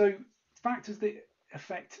 So factors that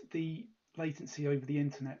affect the latency over the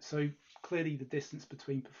internet. So clearly the distance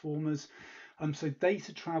between performers. So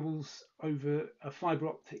data travels over a fiber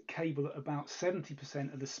optic cable at about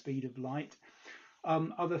 70% of the speed of light.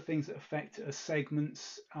 Other things that affect are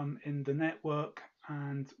segments in the network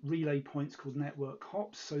and relay points called network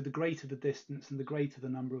hops. So the greater the distance and the greater the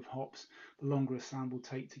number of hops, the longer a sound will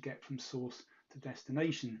take to get from source to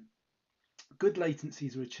destination. Good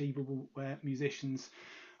latencies are achievable where musicians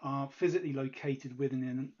are physically located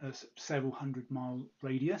within a several 100-mile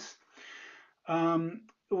radius.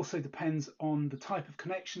 Also depends on the type of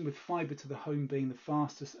connection, with fiber to the home being the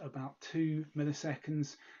fastest, about 2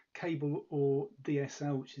 milliseconds, cable or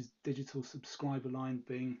DSL, which is digital subscriber line,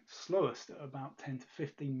 being slowest at about 10 to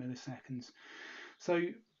 15 milliseconds. So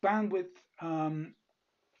bandwidth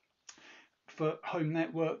for home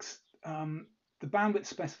networks, the bandwidth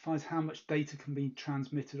specifies how much data can be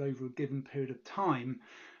transmitted over a given period of time.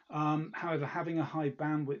 However, having a high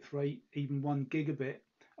bandwidth rate, even 1 gigabit,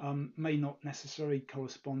 may not necessarily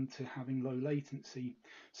correspond to having low latency.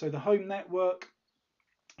 So the home network,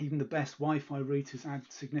 even the best Wi-Fi routers, add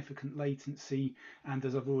significant latency. And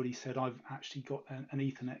as I've already said, I've actually got an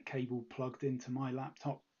Ethernet cable plugged into my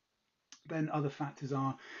laptop. Then other factors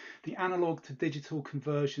are the analog to digital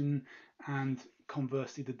conversion, and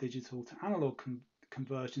conversely the digital to analog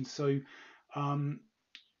conversion. So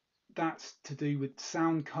that's to do with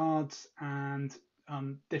sound cards, and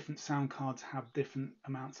different sound cards have different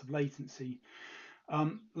amounts of latency.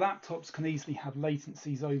 Laptops can easily have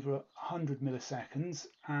latencies over 100 milliseconds,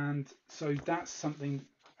 and so that's something,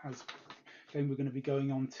 as again we're going to be going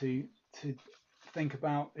on to think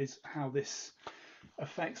about, is how this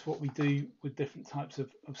affects what we do with different types of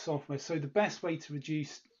software. So the best way to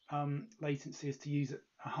reduce latency is to use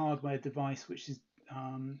a hardware device which is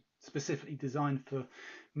specifically designed for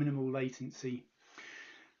minimal latency.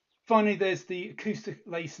 Finally, there's the acoustic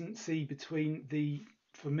latency between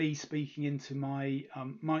for me speaking into my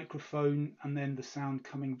microphone and then the sound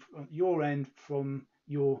coming from your end from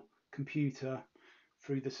your computer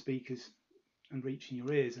through the speakers and reaching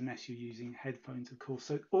your ears, unless you're using headphones, of course.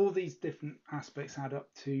 So all these different aspects add up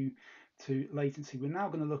to latency. We're now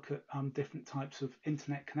going to look at different types of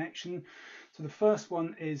internet connection. So the first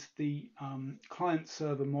one is the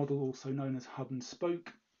client-server model, also known as hub and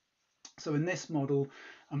spoke. So in this model,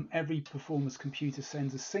 every performer's computer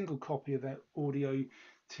sends a single copy of their audio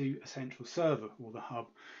to a central server, or the hub.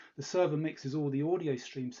 The server mixes all the audio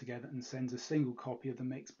streams together and sends a single copy of the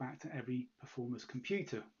mix back to every performer's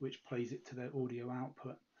computer, which plays it to their audio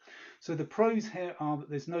output. So the pros here are that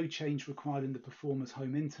there's no change required in the performer's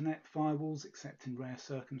home internet firewalls, except in rare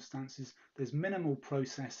circumstances. There's minimal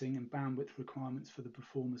processing and bandwidth requirements for the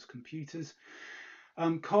performer's computers.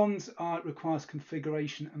 Cons are it requires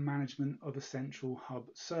configuration and management of a central hub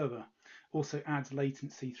server. Also adds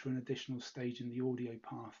latency through an additional stage in the audio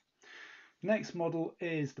path. The next model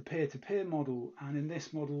is the peer-to-peer model, and in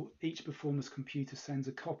this model each performer's computer sends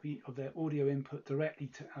a copy of their audio input directly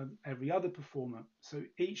to every other performer. So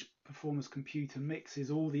each performer's computer mixes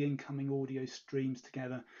all the incoming audio streams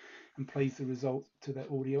together and plays the result to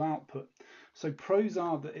their audio output. So pros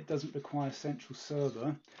are that it doesn't require a central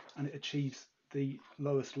server and it achieves the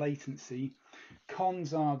lowest latency.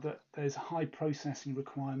 Cons are that there's high processing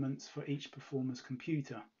requirements for each performer's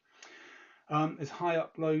computer. There's high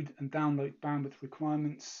upload and download bandwidth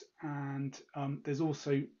requirements, and there's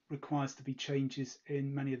also requires to be changes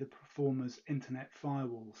in many of the performers' internet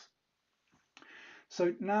firewalls.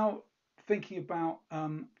 So now thinking about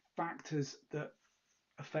factors that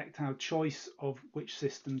affect our choice of which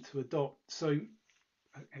system to adopt. So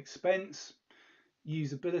expense,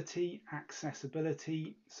 usability,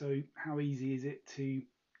 accessibility. So how easy is it to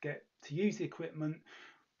get to use the equipment?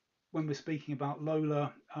 When we're speaking about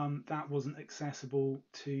Lola, that wasn't accessible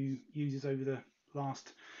to users over the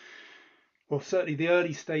last, well, certainly the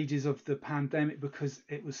early stages of the pandemic, because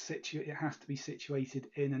it has to be situated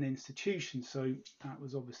in an institution. So that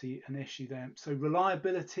was obviously an issue there. So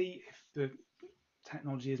reliability, if the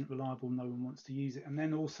technology isn't reliable, no one wants to use it. And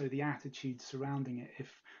then also the attitude surrounding it.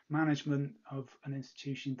 If management of an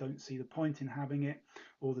institution don't see the point in having it,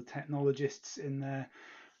 or the technologists in there,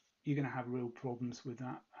 you're going to have real problems with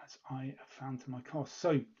that, as I have found to my cost.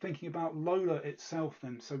 So thinking about Lola itself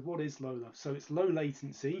then, so what is Lola? So it's low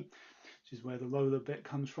latency, which is where the Lola bit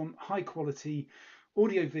comes from, high quality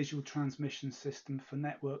audio-visual transmission system for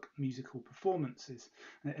network musical performances,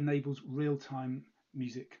 and it enables real-time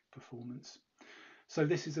music performance. So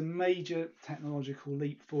this is a major technological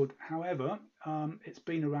leap forward. However, it's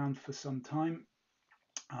been around for some time.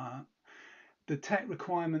 The tech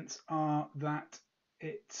requirements are that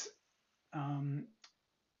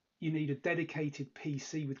you need a dedicated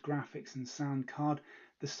PC with graphics and sound card.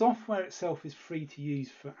 The software itself is free to use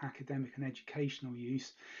for academic and educational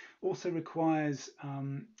use. Also requires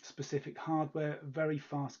specific hardware, very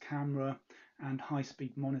fast camera and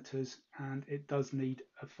high-speed monitors, and it does need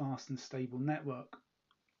a fast and stable network.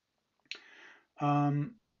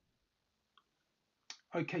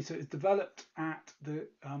 Okay, so it's developed at the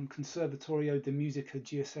Conservatorio di Musica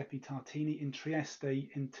Giuseppe Tartini in Trieste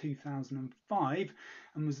in 2005,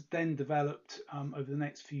 and was then developed over the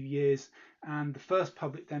next few years, and the first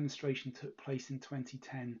public demonstration took place in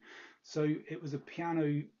 2010. So it was a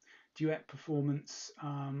piano duet performance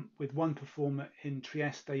with one performer in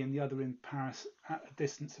Trieste and the other in Paris at a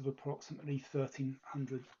distance of approximately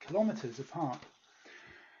 1,300 kilometers apart.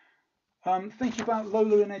 Thinking about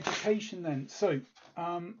Lola in education then, so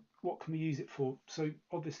what can we use it for? So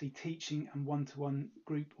obviously teaching and one-to-one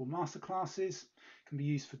group or masterclasses can be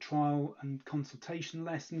used for trial and consultation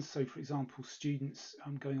lessons. So for example, students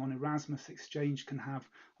going on Erasmus exchange can have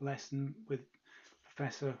a lesson with a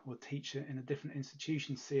professor or teacher in a different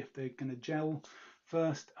institution, see if they're going to gel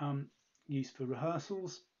first, used for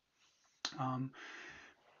rehearsals.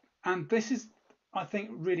 And this is, I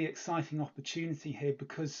think, really exciting opportunity here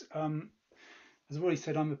because, as I've already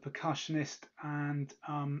said, I'm a percussionist, and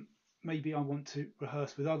maybe I want to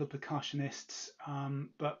rehearse with other percussionists,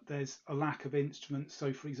 but there's a lack of instruments.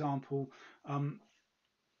 So, for example,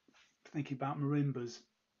 thinking about marimbas,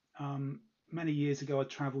 many years ago I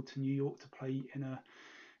travelled to New York to play in a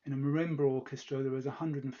marimba orchestra. There was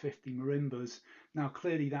 150 marimbas. Now,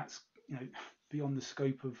 clearly, that's beyond the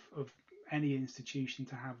scope of any institution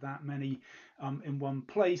to have that many in one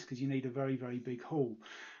place, because you need a very, very big hall.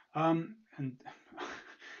 And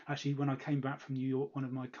actually, when I came back from New York, one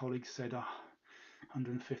of my colleagues said,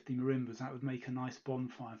 150 marimbas, that would make a nice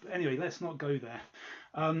bonfire. But anyway, let's not go there.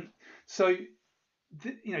 So,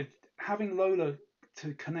 having Lola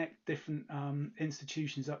to connect different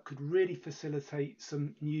institutions up could really facilitate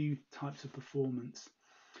some new types of performance.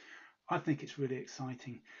 I think it's really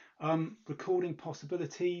exciting. Recording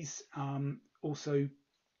possibilities, also,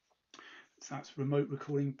 so that's remote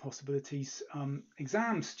recording possibilities.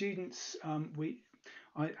 Exams, students,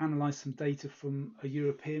 I analysed some data from a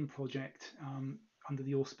European project under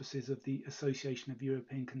the auspices of the Association of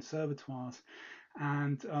European Conservatoires,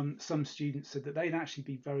 and some students said that they'd actually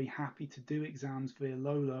be very happy to do exams via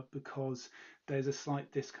Lola because there's a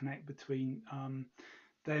slight disconnect between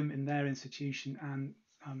them in their institution and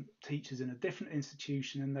teachers in a different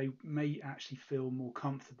institution, and they may actually feel more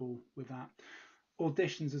comfortable with that.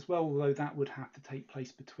 auditions as well, although that would have to take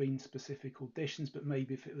place between specific auditions. But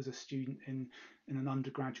maybe if it was a student in an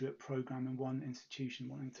undergraduate program in one institution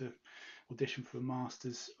wanting to audition for a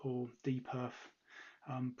master's or DPerf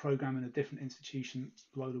program in a different institution,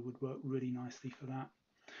 Lola would work really nicely for that.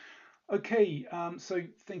 Okay, so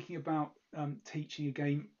thinking about teaching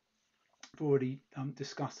again, I've already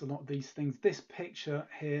discussed a lot of these things. This picture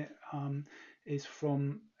here is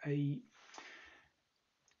from a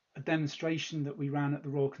demonstration that we ran at the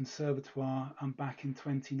Royal Conservatoire back in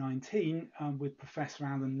 2019 with Professor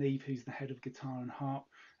Alan Neve, who's the head of guitar and harp.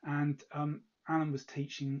 And Alan was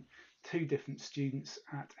teaching 2 different students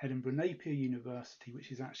at Edinburgh Napier University,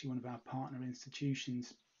 which is actually one of our partner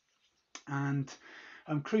institutions. And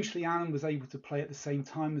crucially, Alan was able to play at the same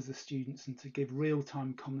time as the students and to give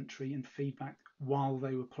real-time commentary and feedback while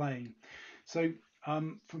they were playing. So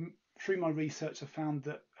through my research, I found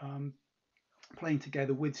that playing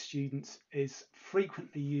together with students is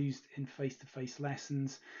frequently used in face-to-face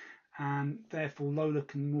lessons, and therefore Lola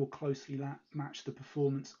can more closely match the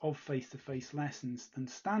performance of face-to-face lessons than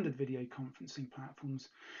standard video conferencing platforms.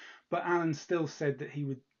 But Alan still said that he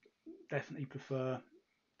would definitely prefer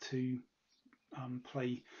to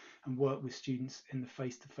play and work with students in the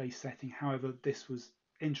face-to-face setting. However, this was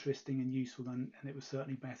interesting and useful, and it was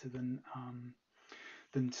certainly better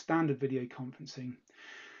than standard video conferencing.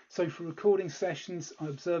 So for recording sessions, I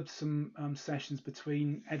observed some sessions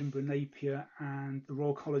between Edinburgh Napier and the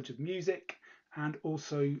Royal College of Music, and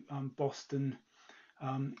also Boston,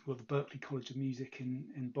 well, the Berklee College of Music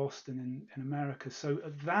in Boston in America. So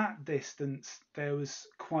at that distance, there was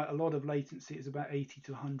quite a lot of latency. It was about 80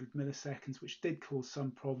 to 100 milliseconds, which did cause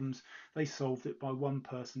some problems. They solved it by one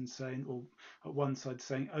person saying, or at one side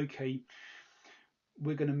saying, okay,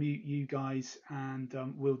 we're going to mute you guys and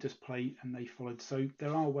we'll just play, and they followed. So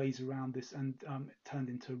there are ways around this, and it turned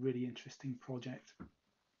into a really interesting project.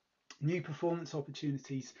 New performance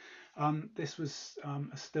opportunities. This was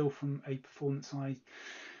a still from a performance I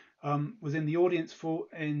was in the audience for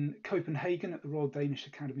in Copenhagen at the Royal Danish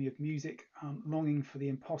Academy of Music, Longing for the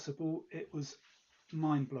Impossible. It was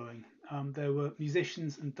mind-blowing. There were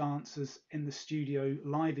musicians and dancers in the studio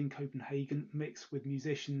live in Copenhagen, mixed with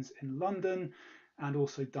musicians in London and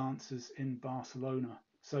also dancers in Barcelona.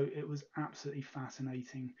 So it was absolutely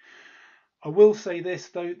fascinating. I will say this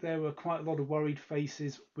though, there were quite a lot of worried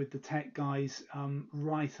faces with the tech guys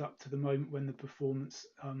right up to the moment when the performance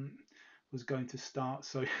was going to start.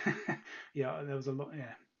 So yeah, there was a lot.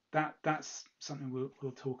 Yeah, that's something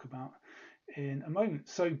we'll talk about in a moment.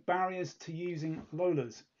 So barriers to using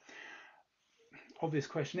Lolas. Obvious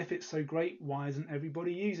question: if it's so great, why isn't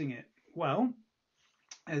everybody using it? Well,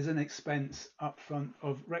 there's an expense upfront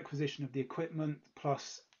of requisition of the equipment,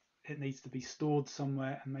 plus it needs to be stored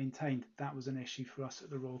somewhere and maintained. That was an issue for us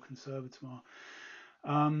at the Royal Conservatoire.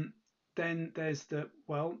 Then there's the,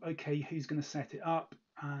 well, okay, who's going to set it up?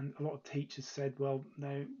 And a lot of teachers said, well,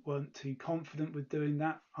 they weren't too confident with doing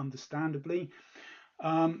that, understandably.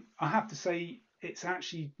 I have to say, it's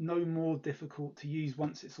actually no more difficult to use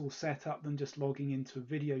once it's all set up than just logging into a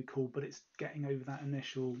video call, but it's getting over that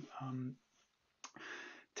initial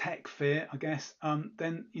tech fear, I guess.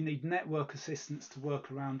 Then you need network assistance to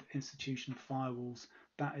work around institution firewalls.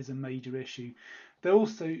 That is a major issue. There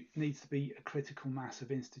also needs to be a critical mass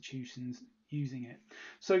of institutions using it.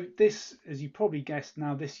 So this, as you probably guessed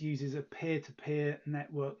now, this uses a peer-to-peer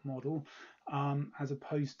network model as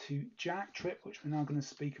opposed to Jack Trip, which we're now going to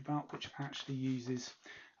speak about, which actually uses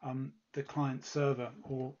the client server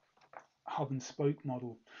or hub and spoke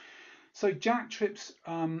model. So Jack Trip's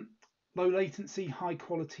low latency, high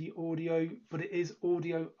quality audio, but it is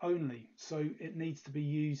audio only. So it needs to be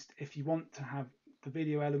used, if you want to have the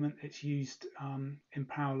video element, it's used in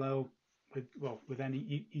parallel with, well, with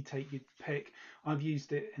any, you take your pick. I've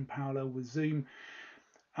used it in parallel with Zoom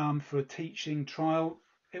for a teaching trial.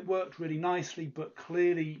 It worked really nicely, but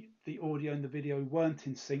clearly the audio and the video weren't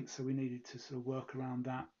in sync, so we needed to sort of work around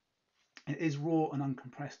that. It is raw and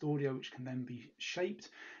uncompressed audio, which can then be shaped.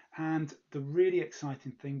 And the really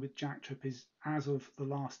exciting thing with Jack Trip is, as of the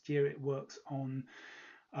last year, it works on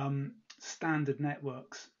standard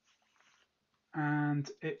networks. And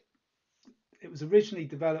it was originally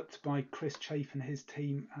developed by Chris Chafe and his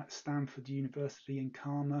team at Stanford University in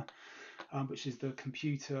Carmer, which is the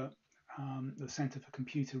Center for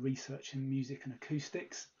Computer Research in Music and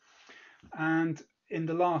Acoustics. And in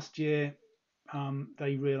the last year,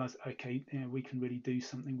 they realized, okay, we can really do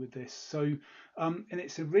something with this. So in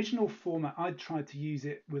its original format, I tried to use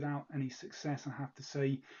it without any success, I have to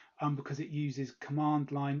say, because it uses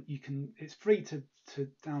command line. It's free to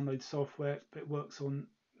download software, but it works on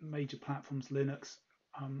major platforms, Linux,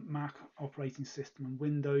 Mac operating system and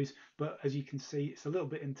Windows, but as you can see, it's a little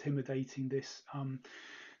bit intimidating, this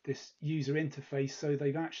this user interface. So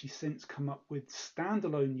they've actually since come up with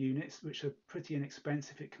standalone units, which are pretty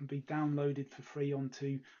inexpensive. It can be downloaded for free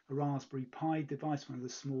onto a Raspberry Pi device, one of the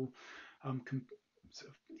small sort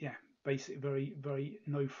of, yeah, basic, very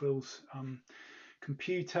no frills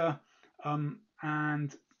computer,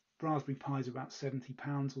 and Raspberry Pis are about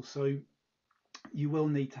 £70 or so. You will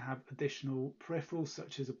need to have additional peripherals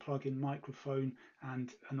such as a plug-in microphone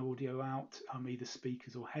and an audio out, either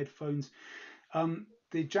speakers or headphones.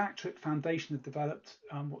 The Jack Tripp Foundation have developed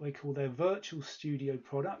what they call their Virtual Studio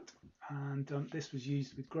product, and this was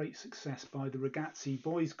used with great success by the Ragazzi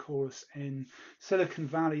Boys Chorus in Silicon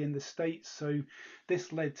Valley in the States. So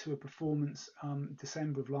this led to a performance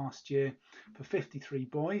December of last year for 53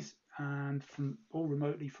 boys, and from all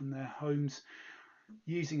remotely from their homes,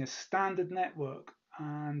 using a standard network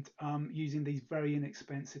and using these very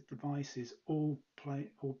inexpensive devices, all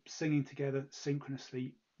singing together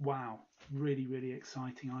synchronously. Wow, really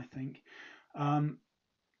exciting, I think.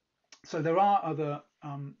 So there are other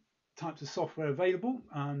types of software available.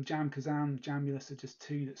 Jam Kazam, Jamulus are just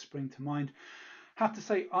two that spring to mind. Have to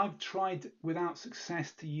say, I've tried without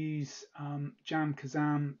success to use Jam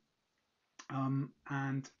Kazam,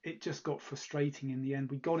 and it just got frustrating in the end.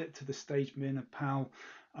 We got it to the stage, me and a pal,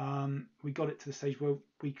 we got it to the stage where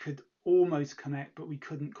we could almost connect, but we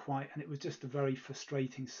couldn't quite, and it was just a very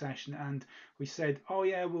frustrating session. And we said, oh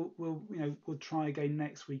yeah, we'll try again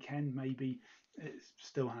next weekend maybe. It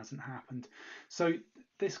still hasn't happened. So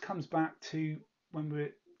this comes back to when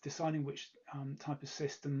we're deciding which type of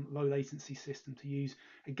system, low latency system to use.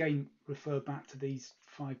 Again, refer back to these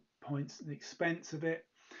 5 points: the expense of it,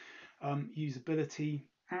 usability,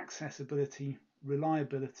 accessibility,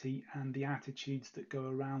 reliability, and the attitudes that go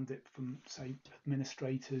around it from, say,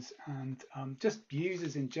 administrators and just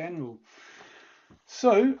users in general.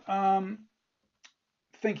 So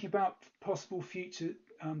thinking about possible future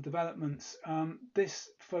developments, this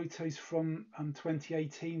photo's from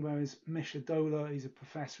 2018, whereas Misha Dola is a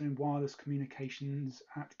professor in wireless communications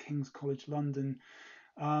at King's College London.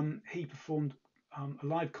 He performed a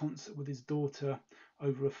live concert with his daughter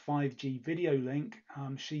over a 5G video link.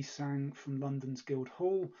 She sang from London's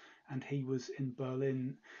Guildhall and he was in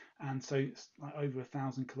Berlin, and so it's like over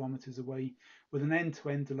 1,000 kilometers away, with an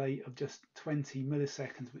end-to-end delay of just 20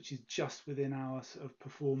 milliseconds, which is just within our sort of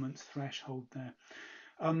performance threshold there.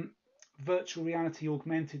 Virtual reality,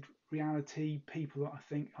 augmented reality, people that I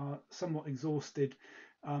think are somewhat exhausted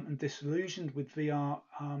and disillusioned with VR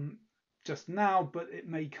just now, but it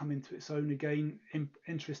may come into its own again.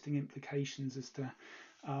 Interesting implications as to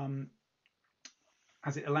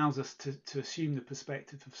as it allows us to assume the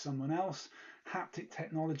perspective of someone else. Haptic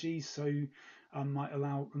technologies, so might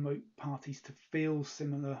allow remote parties to feel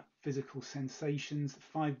similar physical sensations.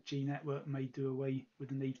 The 5G network may do away with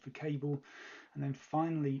the need for cable. And then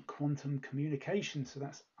finally, quantum communication, so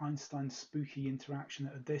that's Einstein's spooky interaction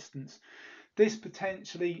at a distance. This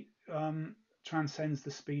potentially transcends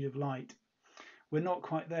the speed of light. We're not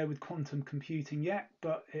quite there with quantum computing yet,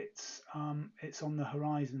 but it's on the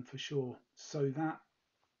horizon for sure. So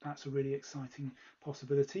that's a really exciting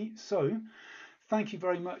possibility. So thank you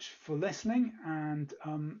very much for listening, and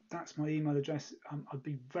that's my email address. I'd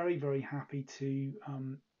be very happy to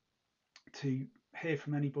hear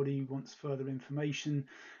from anybody who wants further information.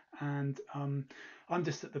 And I'm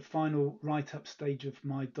just at the final write-up stage of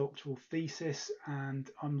my doctoral thesis, and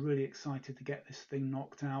I'm really excited to get this thing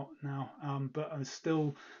knocked out now. But there's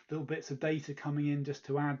still little bits of data coming in just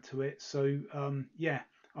to add to it. So yeah,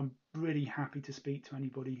 I'm really happy to speak to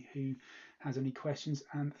anybody who has any questions.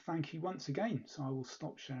 And thank you once again. So I will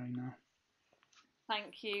stop sharing now.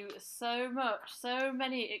 Thank you so much. So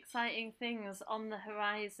many exciting things on the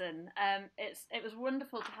horizon. It was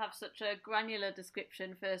wonderful to have such a granular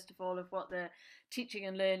description, first of all, of what the teaching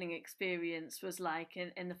and learning experience was like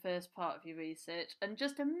in the first part of your research, and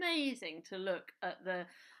just amazing to look at the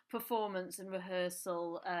performance and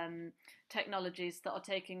rehearsal technologies that are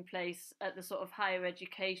taking place at the sort of higher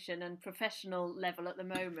education and professional level at the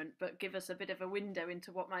moment, but give us a bit of a window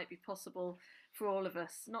into what might be possible for all of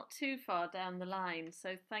us not too far down the line.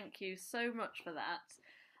 So thank you so much for that.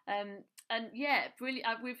 And yeah,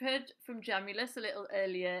 brilliant. We've heard from Jamulus a little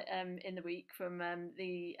earlier in the week from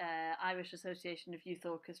the Irish Association of Youth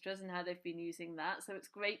Orchestras and how they've been using that. So it's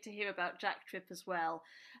great to hear about Jack Tripp as well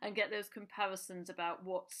and get those comparisons about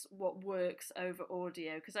what works over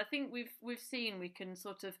audio, because I think we've seen we can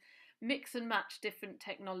sort of mix and match different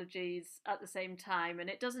technologies at the same time, and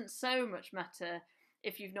it doesn't so much matter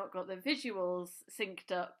if you've not got the visuals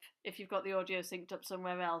synced up, if you've got the audio synced up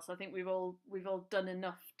somewhere else. I think we've all done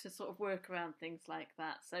enough to sort of work around things like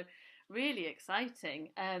that. So really exciting.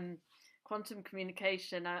 Quantum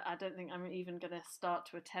communication, I don't think I'm even going to start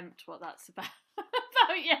to attempt what that's about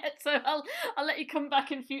yet. So I'll let you come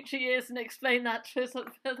back in future years and explain that to us.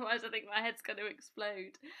 Otherwise, I think my head's going to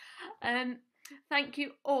explode. Thank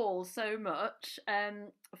you all so much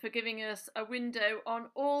for giving us a window on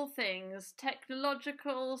all things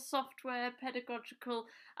technological, software, pedagogical,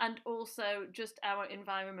 and also just our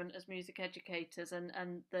environment as music educators and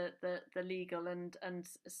the legal and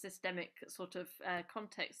systemic sort of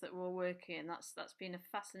context that we're working in. That's been a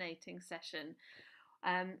fascinating session.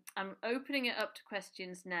 I'm opening it up to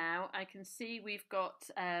questions now. I can see we've got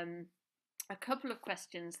a couple of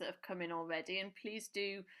questions that have come in already, and please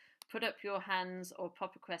do put up your hands or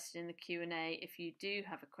pop a question in the Q&A if you do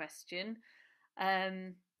have a question.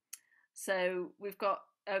 So we've got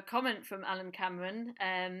a comment from Alan Cameron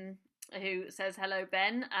who says, hello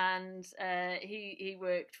Ben, and he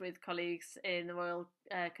worked with colleagues in the Royal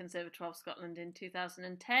Conservatoire of Scotland in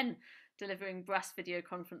 2010, delivering brass video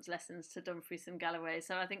conference lessons to Dumfries and Galloway.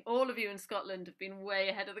 So I think all of you in Scotland have been way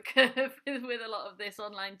ahead of the curve with a lot of this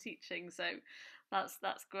online teaching, so that's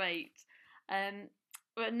great.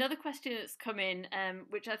 Another question that's come in,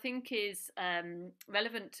 which I think is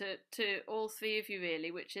relevant to all three of you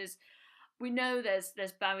really, which is, we know there's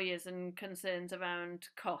barriers and concerns around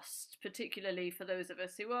cost, particularly for those of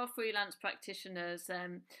us who are freelance practitioners,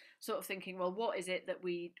 sort of thinking, well, what is it that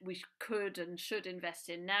we could and should invest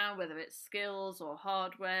in now, whether it's skills or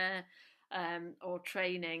hardware or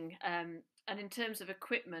training. And in terms of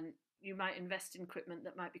equipment, you might invest in equipment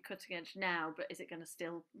that might be cutting edge now, but is it going to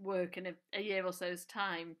still work in a year or so's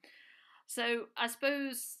time? So I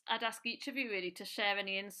suppose I'd ask each of you really to share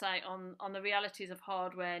any insight on the realities of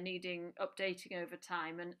hardware needing updating over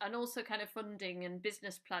time, and also kind of funding and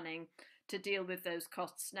business planning to deal with those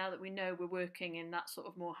costs now that we know we're working in that sort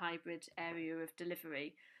of more hybrid area of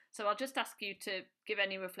delivery. So I'll just ask you to give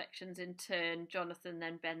any reflections in turn, Jonathan,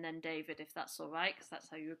 then Ben, then David, if that's all right, because that's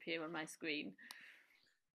how you appear on my screen.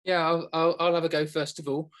 Yeah, I'll have a go first of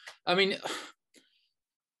all. I mean,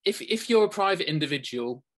 if you're a private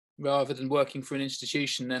individual rather than working for an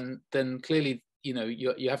institution, then clearly, you know,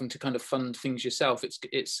 you're having to kind of fund things yourself. It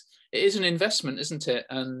is an investment, isn't it?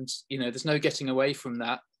 And you know, there's no getting away from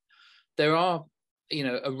that. There are, you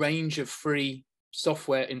know, a range of free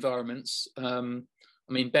software environments. I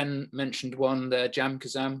mean, Ben mentioned one there,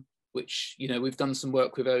 Jamkazam, which, you know, we've done some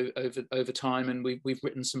work with over time, and we've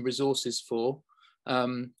written some resources for.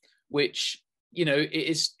 Which, you know, it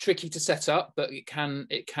is tricky to set up, but it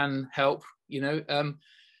can help, you know.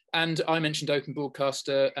 And I mentioned Open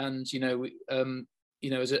Broadcaster, and you know,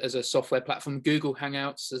 as a software platform, Google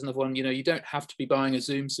Hangouts is another one. You know, you don't have to be buying a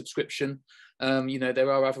Zoom subscription. You know,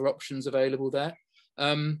 there are other options available there.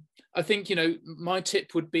 I think, you know, my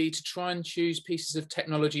tip would be to try and choose pieces of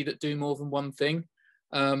technology that do more than one thing.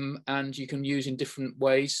 And you can use in different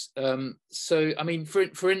ways. So, I mean,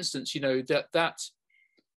 for instance, you know, that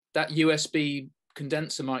USB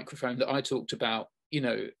condenser microphone that I talked about, you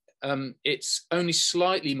know, it's only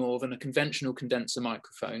slightly more than a conventional condenser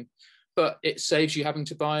microphone, but it saves you having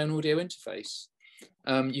to buy an audio interface.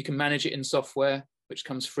 You can manage it in software, which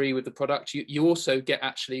comes free with the product. You also get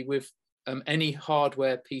actually with any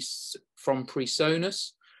hardware piece from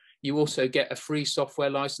PreSonus, you also get a free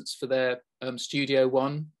software license for their Studio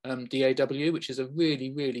One DAW, which is a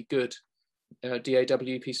really, really good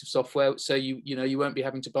DAW piece of software. So you know, you won't be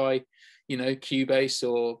having to buy, you know, Cubase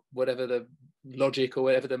or whatever the Logic or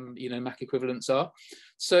whatever the, you know, Mac equivalents are.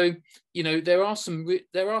 So, you know, there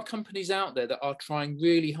are companies out there that are trying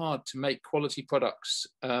really hard to make quality products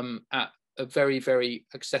at a very, very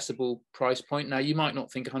accessible price point. Now, you might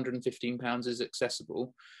not think £115 is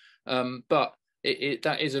accessible, but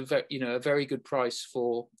that is a very good price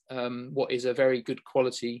for what is a very good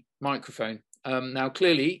quality microphone. Now,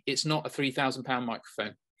 clearly, it's not a £3,000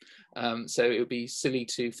 microphone, so it would be silly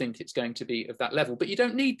to think it's going to be of that level. But you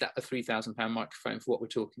don't need a £3,000 microphone for what we're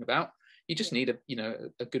talking about. You just need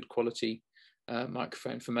a good quality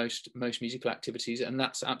microphone for most musical activities, and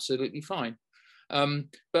that's absolutely fine.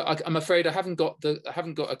 But I'm afraid I haven't got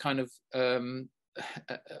a kind of an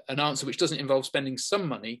answer which doesn't involve spending some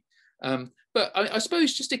money. But I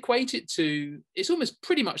suppose just equate it to, it's almost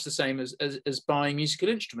pretty much the same as buying musical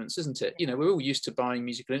instruments, isn't it? You know, we're all used to buying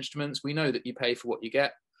musical instruments. We know that you pay for what you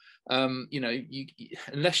get. You know,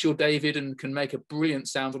 unless you're David and can make a brilliant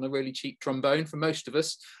sound on a really cheap trombone, for most of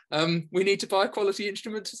us, we need to buy a quality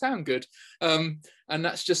instrument to sound good. And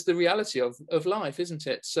that's just the reality of life, isn't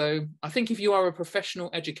it? So I think if you are a professional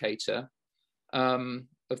educator,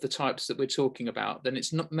 of the types that we're talking about, then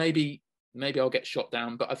it's not, maybe I'll get shot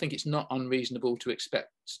down, but I think it's not unreasonable to expect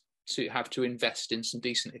to have to invest in some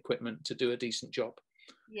decent equipment to do a decent job.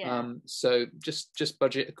 Yeah. So just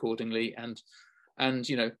budget accordingly, and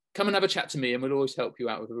come and have a chat to me, and we'll always help you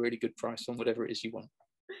out with a really good price on whatever it is you want.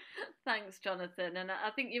 Thanks, Jonathan. And I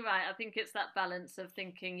think you're right. I think it's that balance of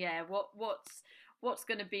thinking, yeah, what's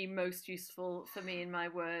going to be most useful for me in my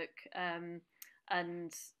work, and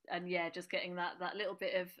yeah, just getting that little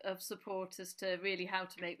bit of support as to really how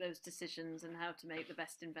to make those decisions and how to make the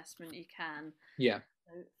best investment you can. Yeah.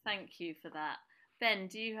 So thank you for that. Ben,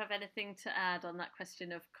 do you have anything to add on that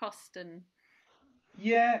question of cost? And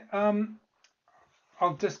yeah, I'm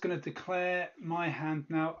just going to declare my hand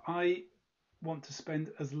now. I want to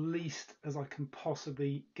spend as least as I can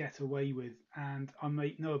possibly get away with, and I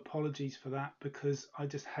make no apologies for that, because I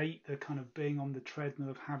just hate the kind of being on the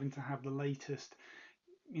treadmill of having to have the latest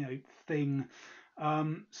thing.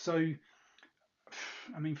 So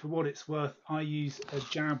I mean, for what it's worth, I use a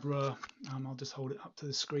Jabra. I'll just hold it up to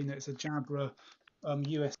the screen. It's a Jabra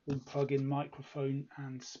USB plug-in microphone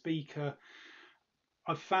and speaker.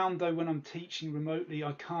 I've found though, when I'm teaching remotely,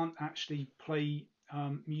 I can't actually play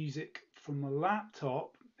music from my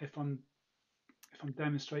laptop if I'm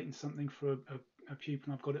demonstrating something for a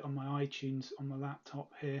pupil. I've got it on my iTunes on my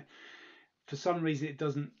laptop here. For some reason,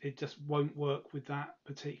 it just won't work with that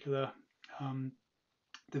particular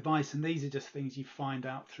device, and these are just things you find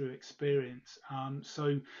out through experience.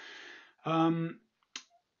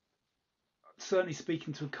 Certainly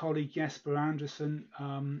speaking to a colleague, Jesper Andersen,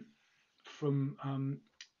 from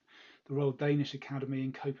the Royal Danish Academy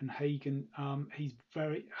in Copenhagen, he's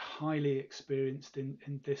very highly experienced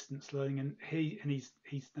in distance learning, and he's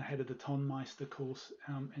the head of the Tonmeister course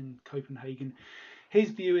in Copenhagen. His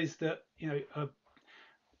view is that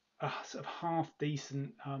a sort of half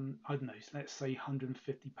decent, I don't know, let's say £150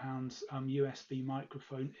 USB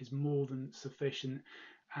microphone is more than sufficient,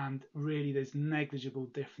 and really there's negligible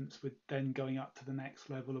difference with then going up to the next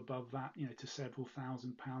level above that, to several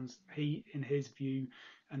 £1,000s. He, in his view,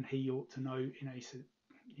 and he ought to know, he said,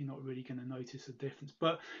 you're not really going to notice a difference,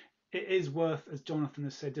 but it is worth, as Jonathan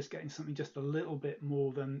has said, just getting something just a little bit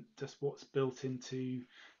more than just what's built into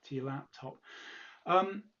your laptop.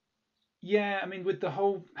 Yeah, I mean, with the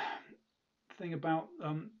whole thing about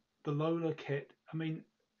the Lola kit, I mean,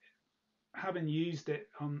 having used it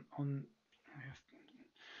on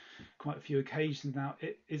quite a few occasions now,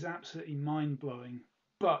 it is absolutely mind-blowing,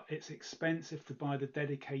 but it's expensive to buy the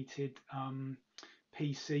dedicated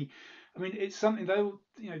PC. I mean, it's something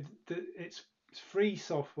it's free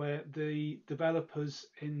software. The developers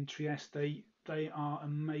in Trieste, they are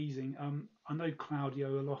amazing. I know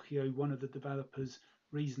Claudio Alocchio, one of the developers,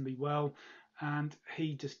 reasonably well, and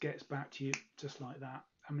he just gets back to you just like that.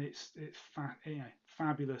 I mean, it's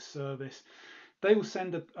fabulous service. They will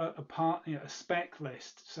send a spec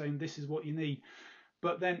list saying this is what you need,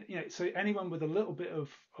 but then so anyone with a little bit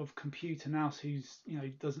of computer nous who's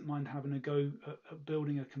doesn't mind having a go at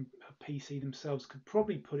building a PC themselves could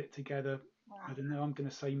probably put it together. Wow. I don't know, I'm going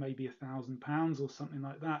to say maybe £1,000 or something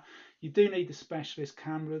like that. You do need a specialist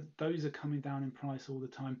camera. Those are coming down in price all the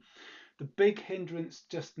time. The big hindrance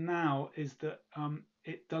just now is that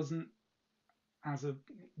it doesn't, as of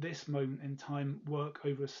this moment in time, work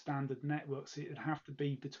over a standard network. So it'd have to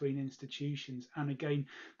be between institutions. And again,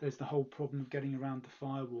 there's the whole problem of getting around the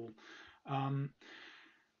firewall.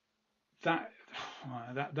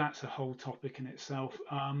 That's a whole topic in itself.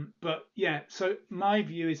 But yeah, so my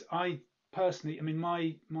view is, I personally, I mean,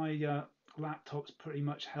 my laptop's pretty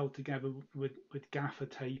much held together with gaffer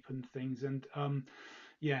tape and things, and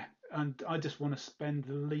yeah, and I just want to spend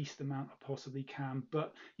the least amount I possibly can.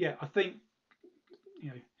 But yeah, I think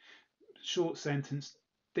short sentence,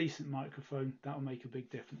 decent microphone, that'll make a big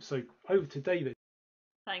difference. So over to David.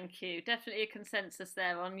 Thank you. Definitely a consensus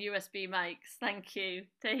there on USB mics. Thank you,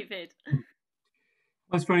 David.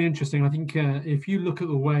 That's very interesting. I think if you look at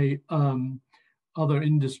the way other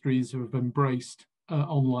industries have embraced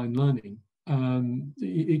online learning,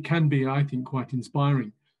 it can be, I think, quite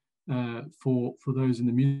inspiring for those in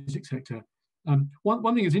the music sector.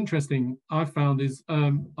 One thing that's interesting I've found is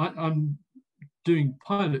I'm doing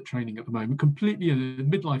pilot training at the moment, completely in a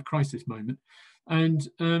midlife crisis moment, and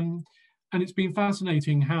it's been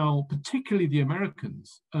fascinating how particularly the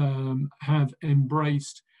Americans have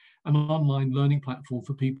embraced an online learning platform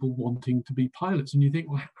for people wanting to be pilots. And you think,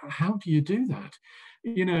 well, how do you do that?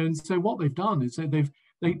 And so what they've done is that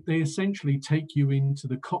they essentially take you into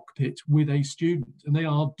the cockpit with a student, and they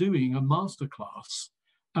are doing a masterclass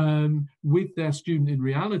with their student in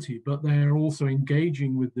reality, but they're also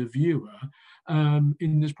engaging with the viewer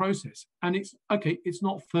in this process. And it's okay, it's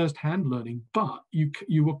not first-hand learning, but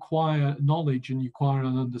you acquire knowledge and you acquire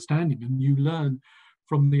an understanding, and you learn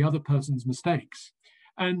from the other person's mistakes.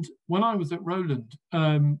 And when I was at Roland,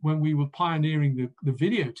 when we were pioneering the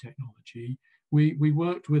video technology, we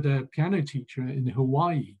worked with a piano teacher in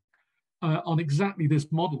Hawaii on exactly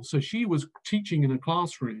this model. So she was teaching in a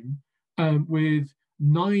classroom with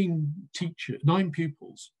nine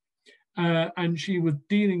pupils, and she was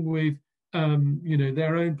dealing with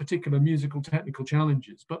their own particular musical technical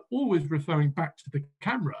challenges, but always referring back to the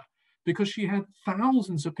camera, because she had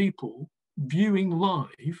thousands of people viewing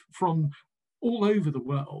live from all over the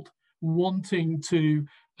world, wanting to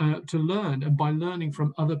learn, and by learning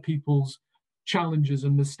from other people's challenges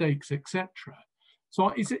and mistakes, etc.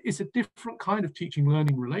 So it's a different kind of teaching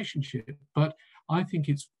learning relationship, but I think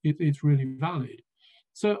it's really valid.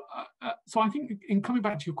 So I think, in coming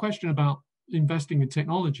back to your question about investing in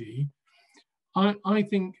technology, I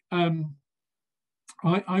think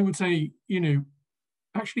I would say,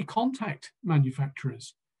 actually contact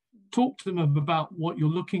manufacturers, talk to them about what you're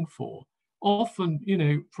looking for. Often,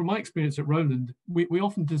 from my experience at Roland, we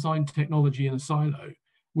often design technology in a silo.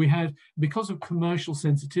 We had, because of commercial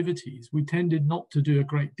sensitivities, we tended not to do a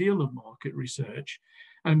great deal of market research,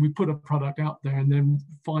 and we put a product out there and then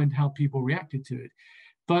find how people reacted to it.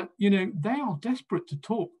 But they are desperate to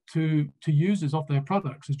talk to users of their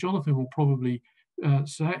products, as Jonathan will probably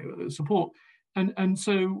support. And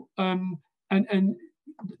so the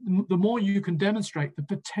more you can demonstrate the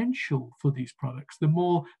potential for these products, the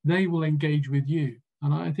more they will engage with you.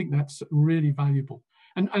 And I think that's really valuable.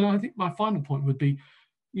 And I think my final point would be,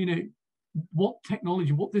 what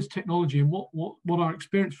this technology and what our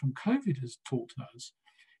experience from COVID has taught us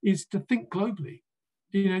is to think globally.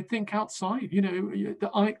 Think outside.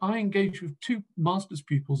 I engaged with 2 master's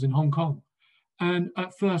pupils in Hong Kong, and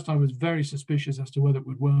at first I was very suspicious as to whether it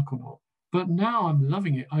would work or not. But now I'm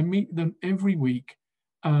loving it. I meet them every week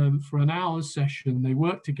for an hour's session. They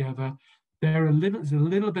work together. There's a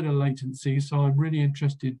little bit of latency, so I'm really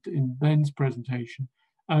interested in Ben's presentation.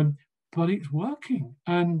 But it's working,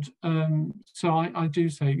 and so I do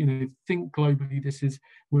say, think globally.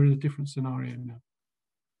 We're in a different scenario now.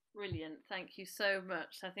 Brilliant, thank you so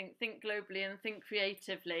much. I think globally and think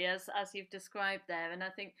creatively, as you've described there. And I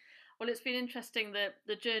think, well, it's been interesting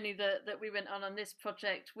the journey that we went on this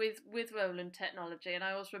project with Roland Technology. And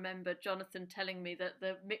I always remember Jonathan telling me that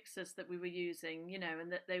the mixers that we were using,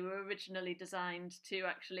 and that they were originally designed to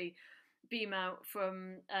actually beam out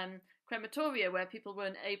from crematoria where people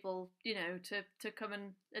weren't able, to come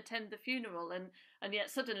and attend the funeral, and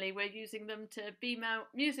yet suddenly we're using them to beam out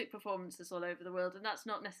music performances all over the world, and that's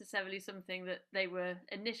not necessarily something that they were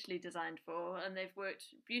initially designed for, and they've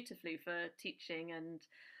worked beautifully for teaching and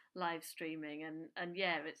live streaming, and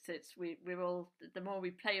yeah, we're all, the more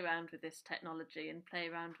we play around with this technology and play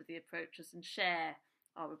around with the approaches and share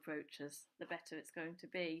our approaches, the better it's going to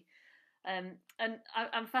be. And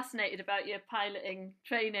I'm fascinated about your piloting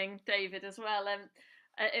training, David, as well.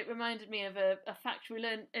 It reminded me of a fact we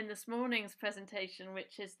learned in this morning's presentation,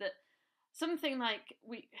 which is that something like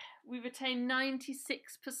we retain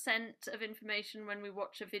 96% of information when we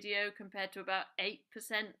watch a video, compared to about 8%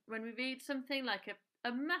 when we read. Something like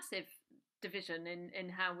a massive division in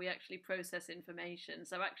how we actually process information.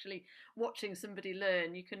 So actually watching somebody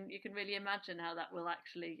learn, you can really imagine how that will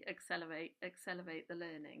actually accelerate the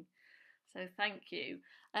learning. So thank you.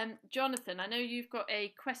 Jonathan, I know you've got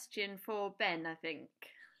a question for Ben, I think.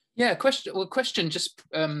 Yeah, question just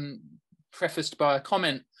prefaced by a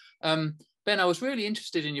comment. Ben, I was really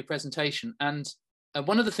interested in your presentation, and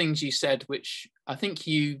one of the things you said, which I think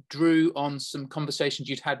you drew on some conversations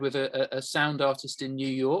you'd had with a sound artist in New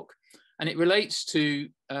York, and it relates to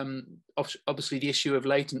obviously the issue of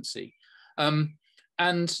latency.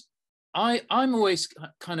 And I'm always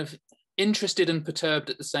kind of interested and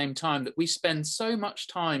perturbed at the same time that we spend so much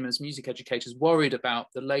time as music educators worried about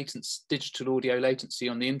the digital audio latency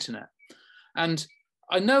on the internet. And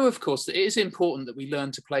I know, of course, that it is important that we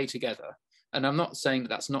learn to play together. And I'm not saying that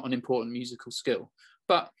that's not an important musical skill,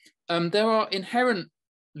 but there are inherent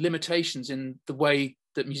limitations in the way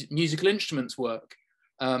that musical instruments work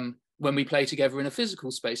when we play together in a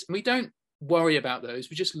physical space. And we don't worry about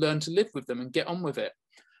those, we just learn to live with them and get on with it.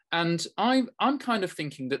 And I'm kind of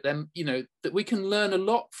thinking that that we can learn a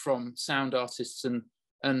lot from sound artists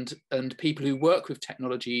and people who work with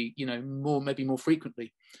technology, maybe more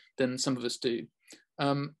frequently than some of us do,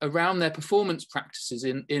 around their performance practices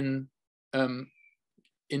in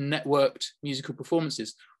in networked musical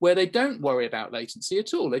performances where they don't worry about latency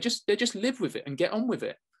at all. They just live with it and get on with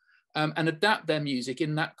it, and adapt their music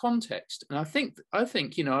in that context. And I think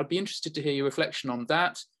I'd be interested to hear your reflection on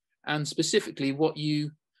that, and specifically what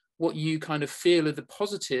you kind of feel are the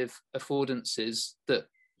positive affordances that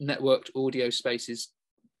networked audio spaces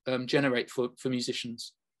generate for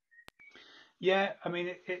musicians. Yeah, I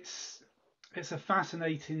mean, it's a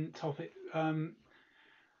fascinating topic. I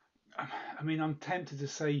mean, I'm tempted to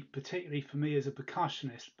say, particularly for me as a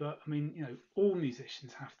percussionist, but I mean, all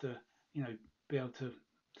musicians have to, be able to.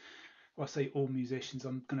 Well, I say all musicians.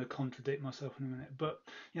 I'm going to contradict myself in a minute, but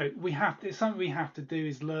we have to. It's something we have to do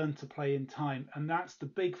is learn to play in time, and that's the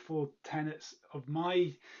big four tenets of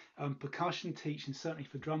my percussion teaching. Certainly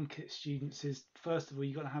for drum kit students, is first of all,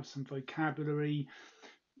 you've got to have some vocabulary.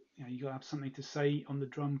 You got to have something to say on the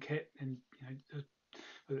drum kit, and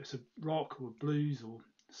whether it's a rock or a blues or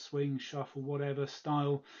swing, shuffle, whatever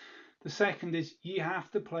style. The second is you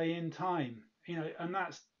have to play in time, and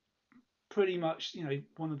that's pretty much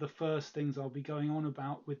one of the first things I'll be going on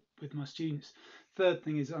about with my students. Third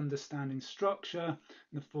thing is understanding structure,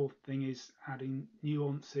 and the fourth thing is adding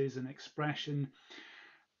nuances and expression.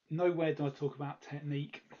 Nowhere do I talk about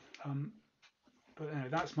technique, but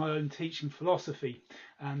that's my own teaching philosophy,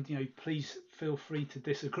 and please feel free to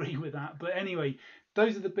disagree with that. But anyway,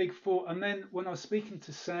 those are the big four. And then when I was speaking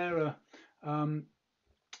to Sarah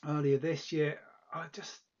earlier this year, I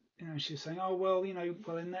just she was saying, oh well,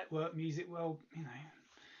 well, in network music, well,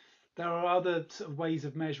 there are other sort of ways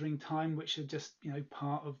of measuring time which are just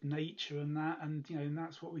part of nature and that, and and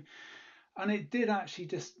that's what we. And it did actually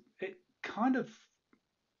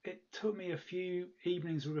it took me a few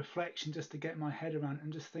evenings of reflection just to get my head around it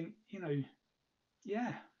and just think,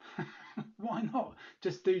 yeah, why not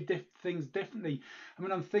just do things differently? I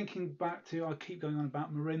mean, I'm thinking back to, I keep going on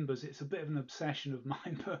about marimbas. It's a bit of an obsession of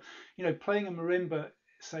mine, but playing a marimba,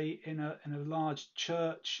 say in a large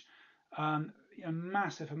church, a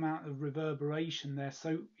massive amount of reverberation there.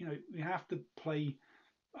 So we have to play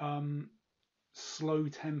slow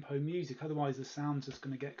tempo music, otherwise the sound's just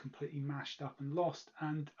going to get completely mashed up and lost.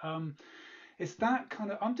 And it's that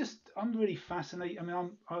kind of, I'm really fascinated. I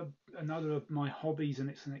mean, another of my hobbies, and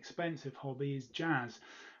it's an expensive hobby, is jazz,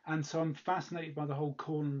 and so I'm fascinated by the whole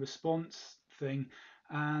call and response thing.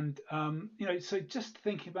 And so just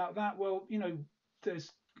thinking about that, well,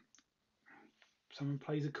 there's someone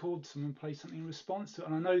plays a chord, someone plays something in response to it,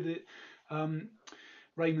 and I know that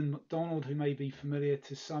Raymond MacDonald, who may be familiar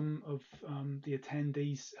to some of the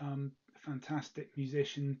attendees, fantastic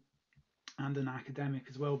musician and an academic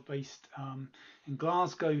as well, based in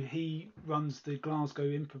Glasgow. He runs the Glasgow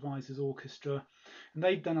Improvisers Orchestra, and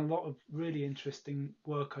they've done a lot of really interesting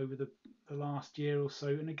work over the last year or so.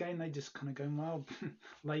 And again, they just kind of go, well,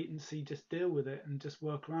 latency, just deal with it and just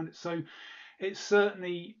work around it. So it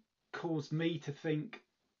certainly caused me to think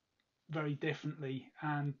very differently,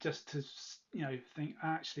 and just to think,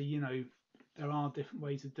 actually, there are different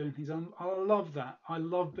ways of doing things. I love that. I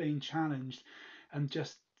love being challenged, and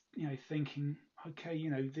just thinking, okay,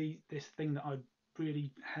 this thing that I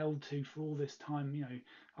really held to for all this time,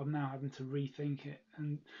 I'm now having to rethink it,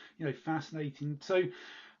 and fascinating. So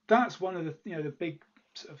that's one of the the big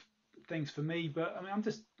sort of things for me. But I mean, I'm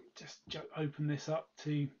just open this up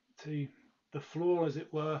to the floor, as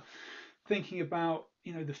it were, thinking about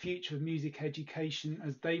the future of music education.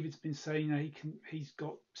 As David's been saying, he's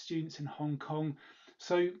got students in Hong Kong,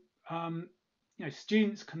 so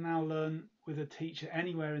students can now learn with a teacher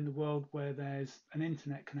anywhere in the world where there's an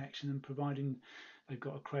internet connection, and providing they've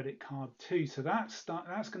got a credit card too. So that's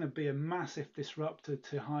going to be a massive disruptor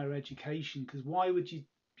to higher education, because why would you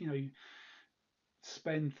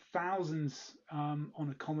spend thousands on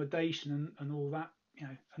accommodation and all that,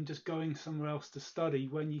 and just going somewhere else to study,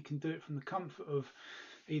 when you can do it from the comfort of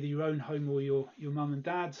either your own home or your mum and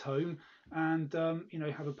dad's home, and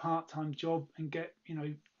have a part-time job and get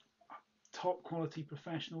top quality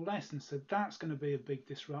professional lessons. So that's going to be a big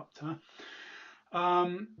disruptor.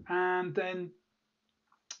 And then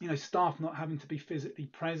staff not having to be physically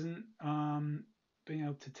present, being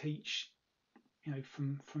able to teach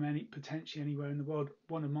from potentially anywhere in the world.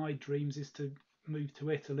 One of my dreams is to move to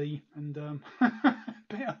Italy and be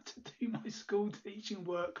able to do my school teaching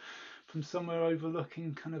work from somewhere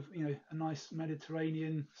overlooking kind of a nice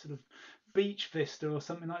Mediterranean sort of beach vista or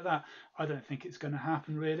something like that. I don't think it's going to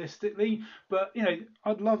happen realistically, but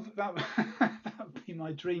I'd love that. That would be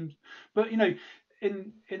my dream. But on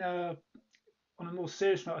a more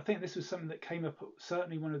serious note, I think this was something that came up,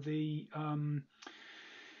 certainly one of the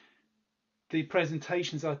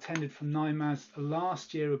presentations I attended from NIMAS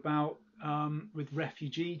last year, about with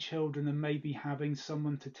refugee children, and maybe having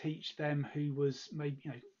someone to teach them who was maybe,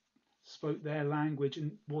 you know, spoke their language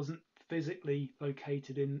and wasn't physically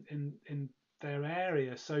located in their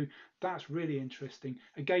area. So that's really interesting.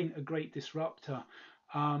 Again, a great disruptor.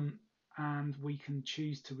 And we can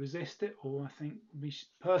choose to resist it, or I think we should,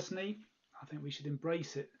 personally, I think we should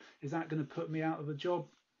embrace it. Is that going to put me out of a job?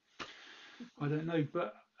 I don't know.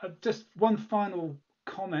 But just one final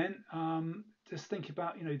comment. Just think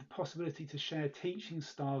about, you know, the possibility to share teaching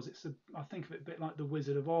styles. I think of it a bit like the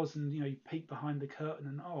Wizard of Oz, and, you know, you peek behind the curtain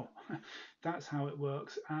and, oh, that's how it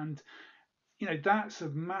works. And, you know, that's a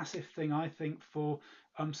massive thing, I think, for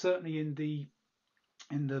certainly in the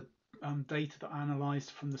data that I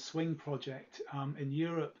analysed from the Swing project in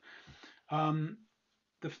Europe,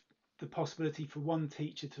 the the possibility for one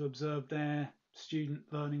teacher to observe their student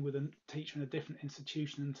learning with a teacher in a different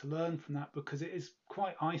institution and to learn from that, because it is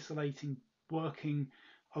quite isolating working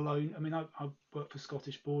alone. I mean, I work for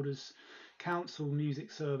Scottish Borders Council Music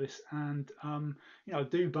Service, and you know, I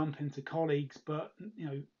do bump into colleagues, but, you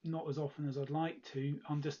know, not as often as I'd like to.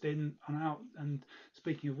 I'm just in and out. And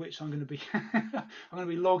speaking of which, I'm going to be I'm going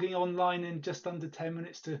to be logging online in just under 10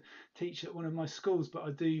 minutes to teach at one of my schools. But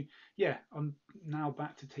I do, yeah, I'm now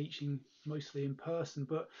back to teaching mostly in person.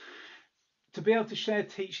 But to be able to share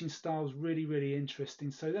teaching styles, really, really interesting.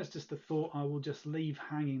 So that's just a thought I will just leave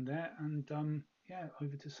hanging there, and yeah,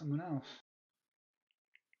 over to someone else.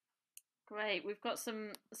 Great. We've got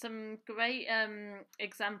some great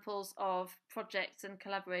examples of projects and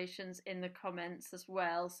collaborations in the comments as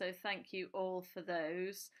well. So thank you all for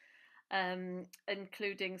those,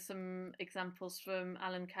 including some examples from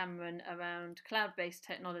Alan Cameron around cloud-based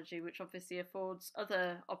technology, which obviously affords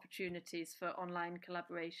other opportunities for online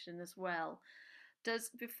collaboration as well.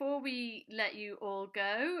 Before we let you all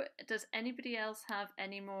go, does anybody else have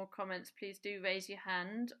any more comments? Please do raise your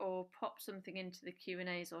hand or pop something into the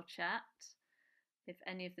Q&As or chat if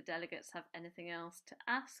any of the delegates have anything else to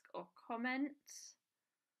ask or comment.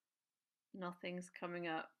 Nothing's coming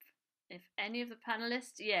up. If any of the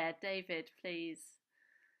panelists, yeah, David, please.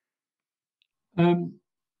 Well,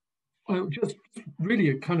 just really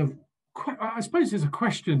a kind of, I suppose it's a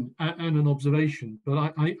question and an observation,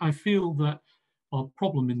 but I feel that our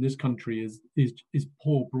problem in this country is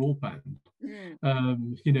poor broadband.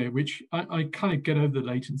 You know, which I kind of get over the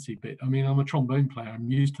latency bit. I mean, I'm a trombone player.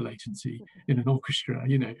 I'm used to latency in an orchestra,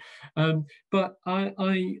 you know. But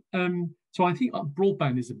so I think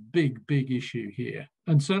broadband is a big issue here.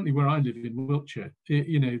 And certainly where I live in Wiltshire,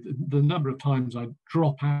 you know, the number of times I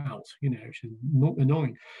drop out, you know, which is not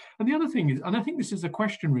annoying. And the other thing is, and I think this is a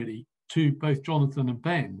question really to both Jonathan and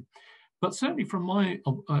Ben, but certainly from my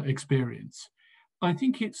experience, I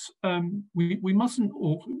think it's we mustn't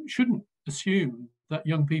or shouldn't assume that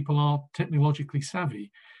young people are technologically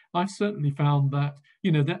savvy. I've certainly found that,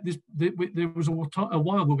 you know, that there was a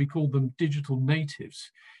while where we called them digital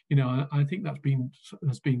natives. You know, I think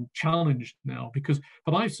has been challenged now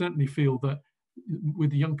but I certainly feel that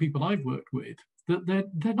with the young people I've worked with, that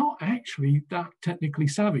they're not actually that technically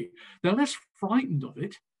savvy. They're less frightened of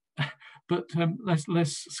it, but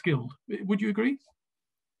less skilled. Would you agree?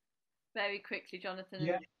 Very quickly, Jonathan.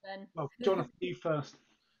 Yeah. And then... Well, Jonathan, you first.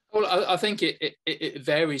 Well, I think it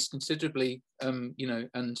varies considerably, you know,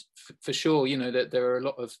 and for sure, you know, that there are a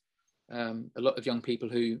lot of young people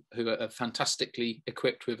who are fantastically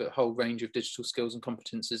equipped with a whole range of digital skills and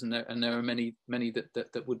competences, and there are many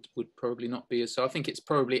that would probably not be. So I think it's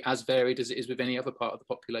probably as varied as it is with any other part of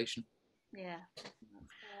the population. Yeah.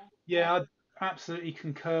 Yeah, I absolutely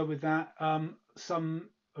concur with that. Some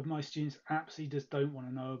of my students absolutely just don't want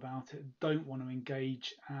to know about it, don't want to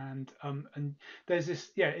engage, and there's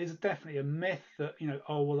this, yeah, it's definitely a myth that, you know,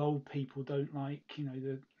 oh well, old people don't like, you know,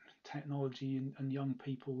 the technology, and young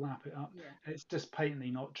people lap it up. Yeah. It's just patently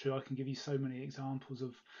not true. I can give you so many examples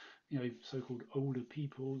of, you know, so-called older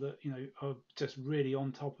people that, you know, are just really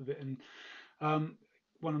on top of it. And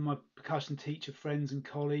one of my percussion teacher friends and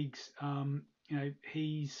colleagues, you know,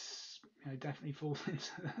 he's, you know, definitely falls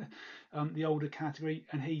into the older category,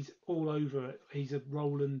 and he's all over it. He's a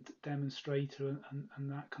Roland demonstrator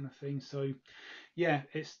and that kind of thing. So yeah,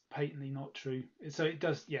 it's patently not true. So it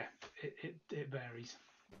does, yeah, it varies.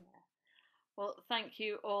 Yeah. Well, thank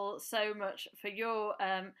you all so much for your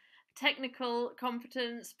technical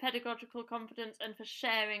competence, pedagogical competence, and for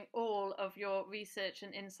sharing all of your research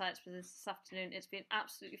and insights with us this afternoon. It's been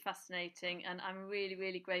absolutely fascinating, and I'm really,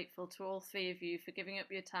 really grateful to all three of you for giving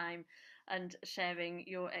up your time and sharing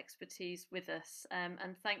your expertise with us. And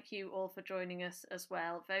thank you all for joining us as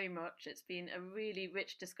well, very much. It's been a really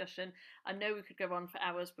rich discussion. I know we could go on for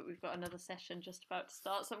hours, but we've got another session just about to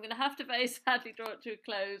start, so I'm going to have to very sadly draw it to a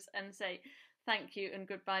close and say thank you and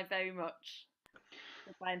goodbye very much.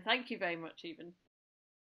 Goodbye, and thank you very much, even.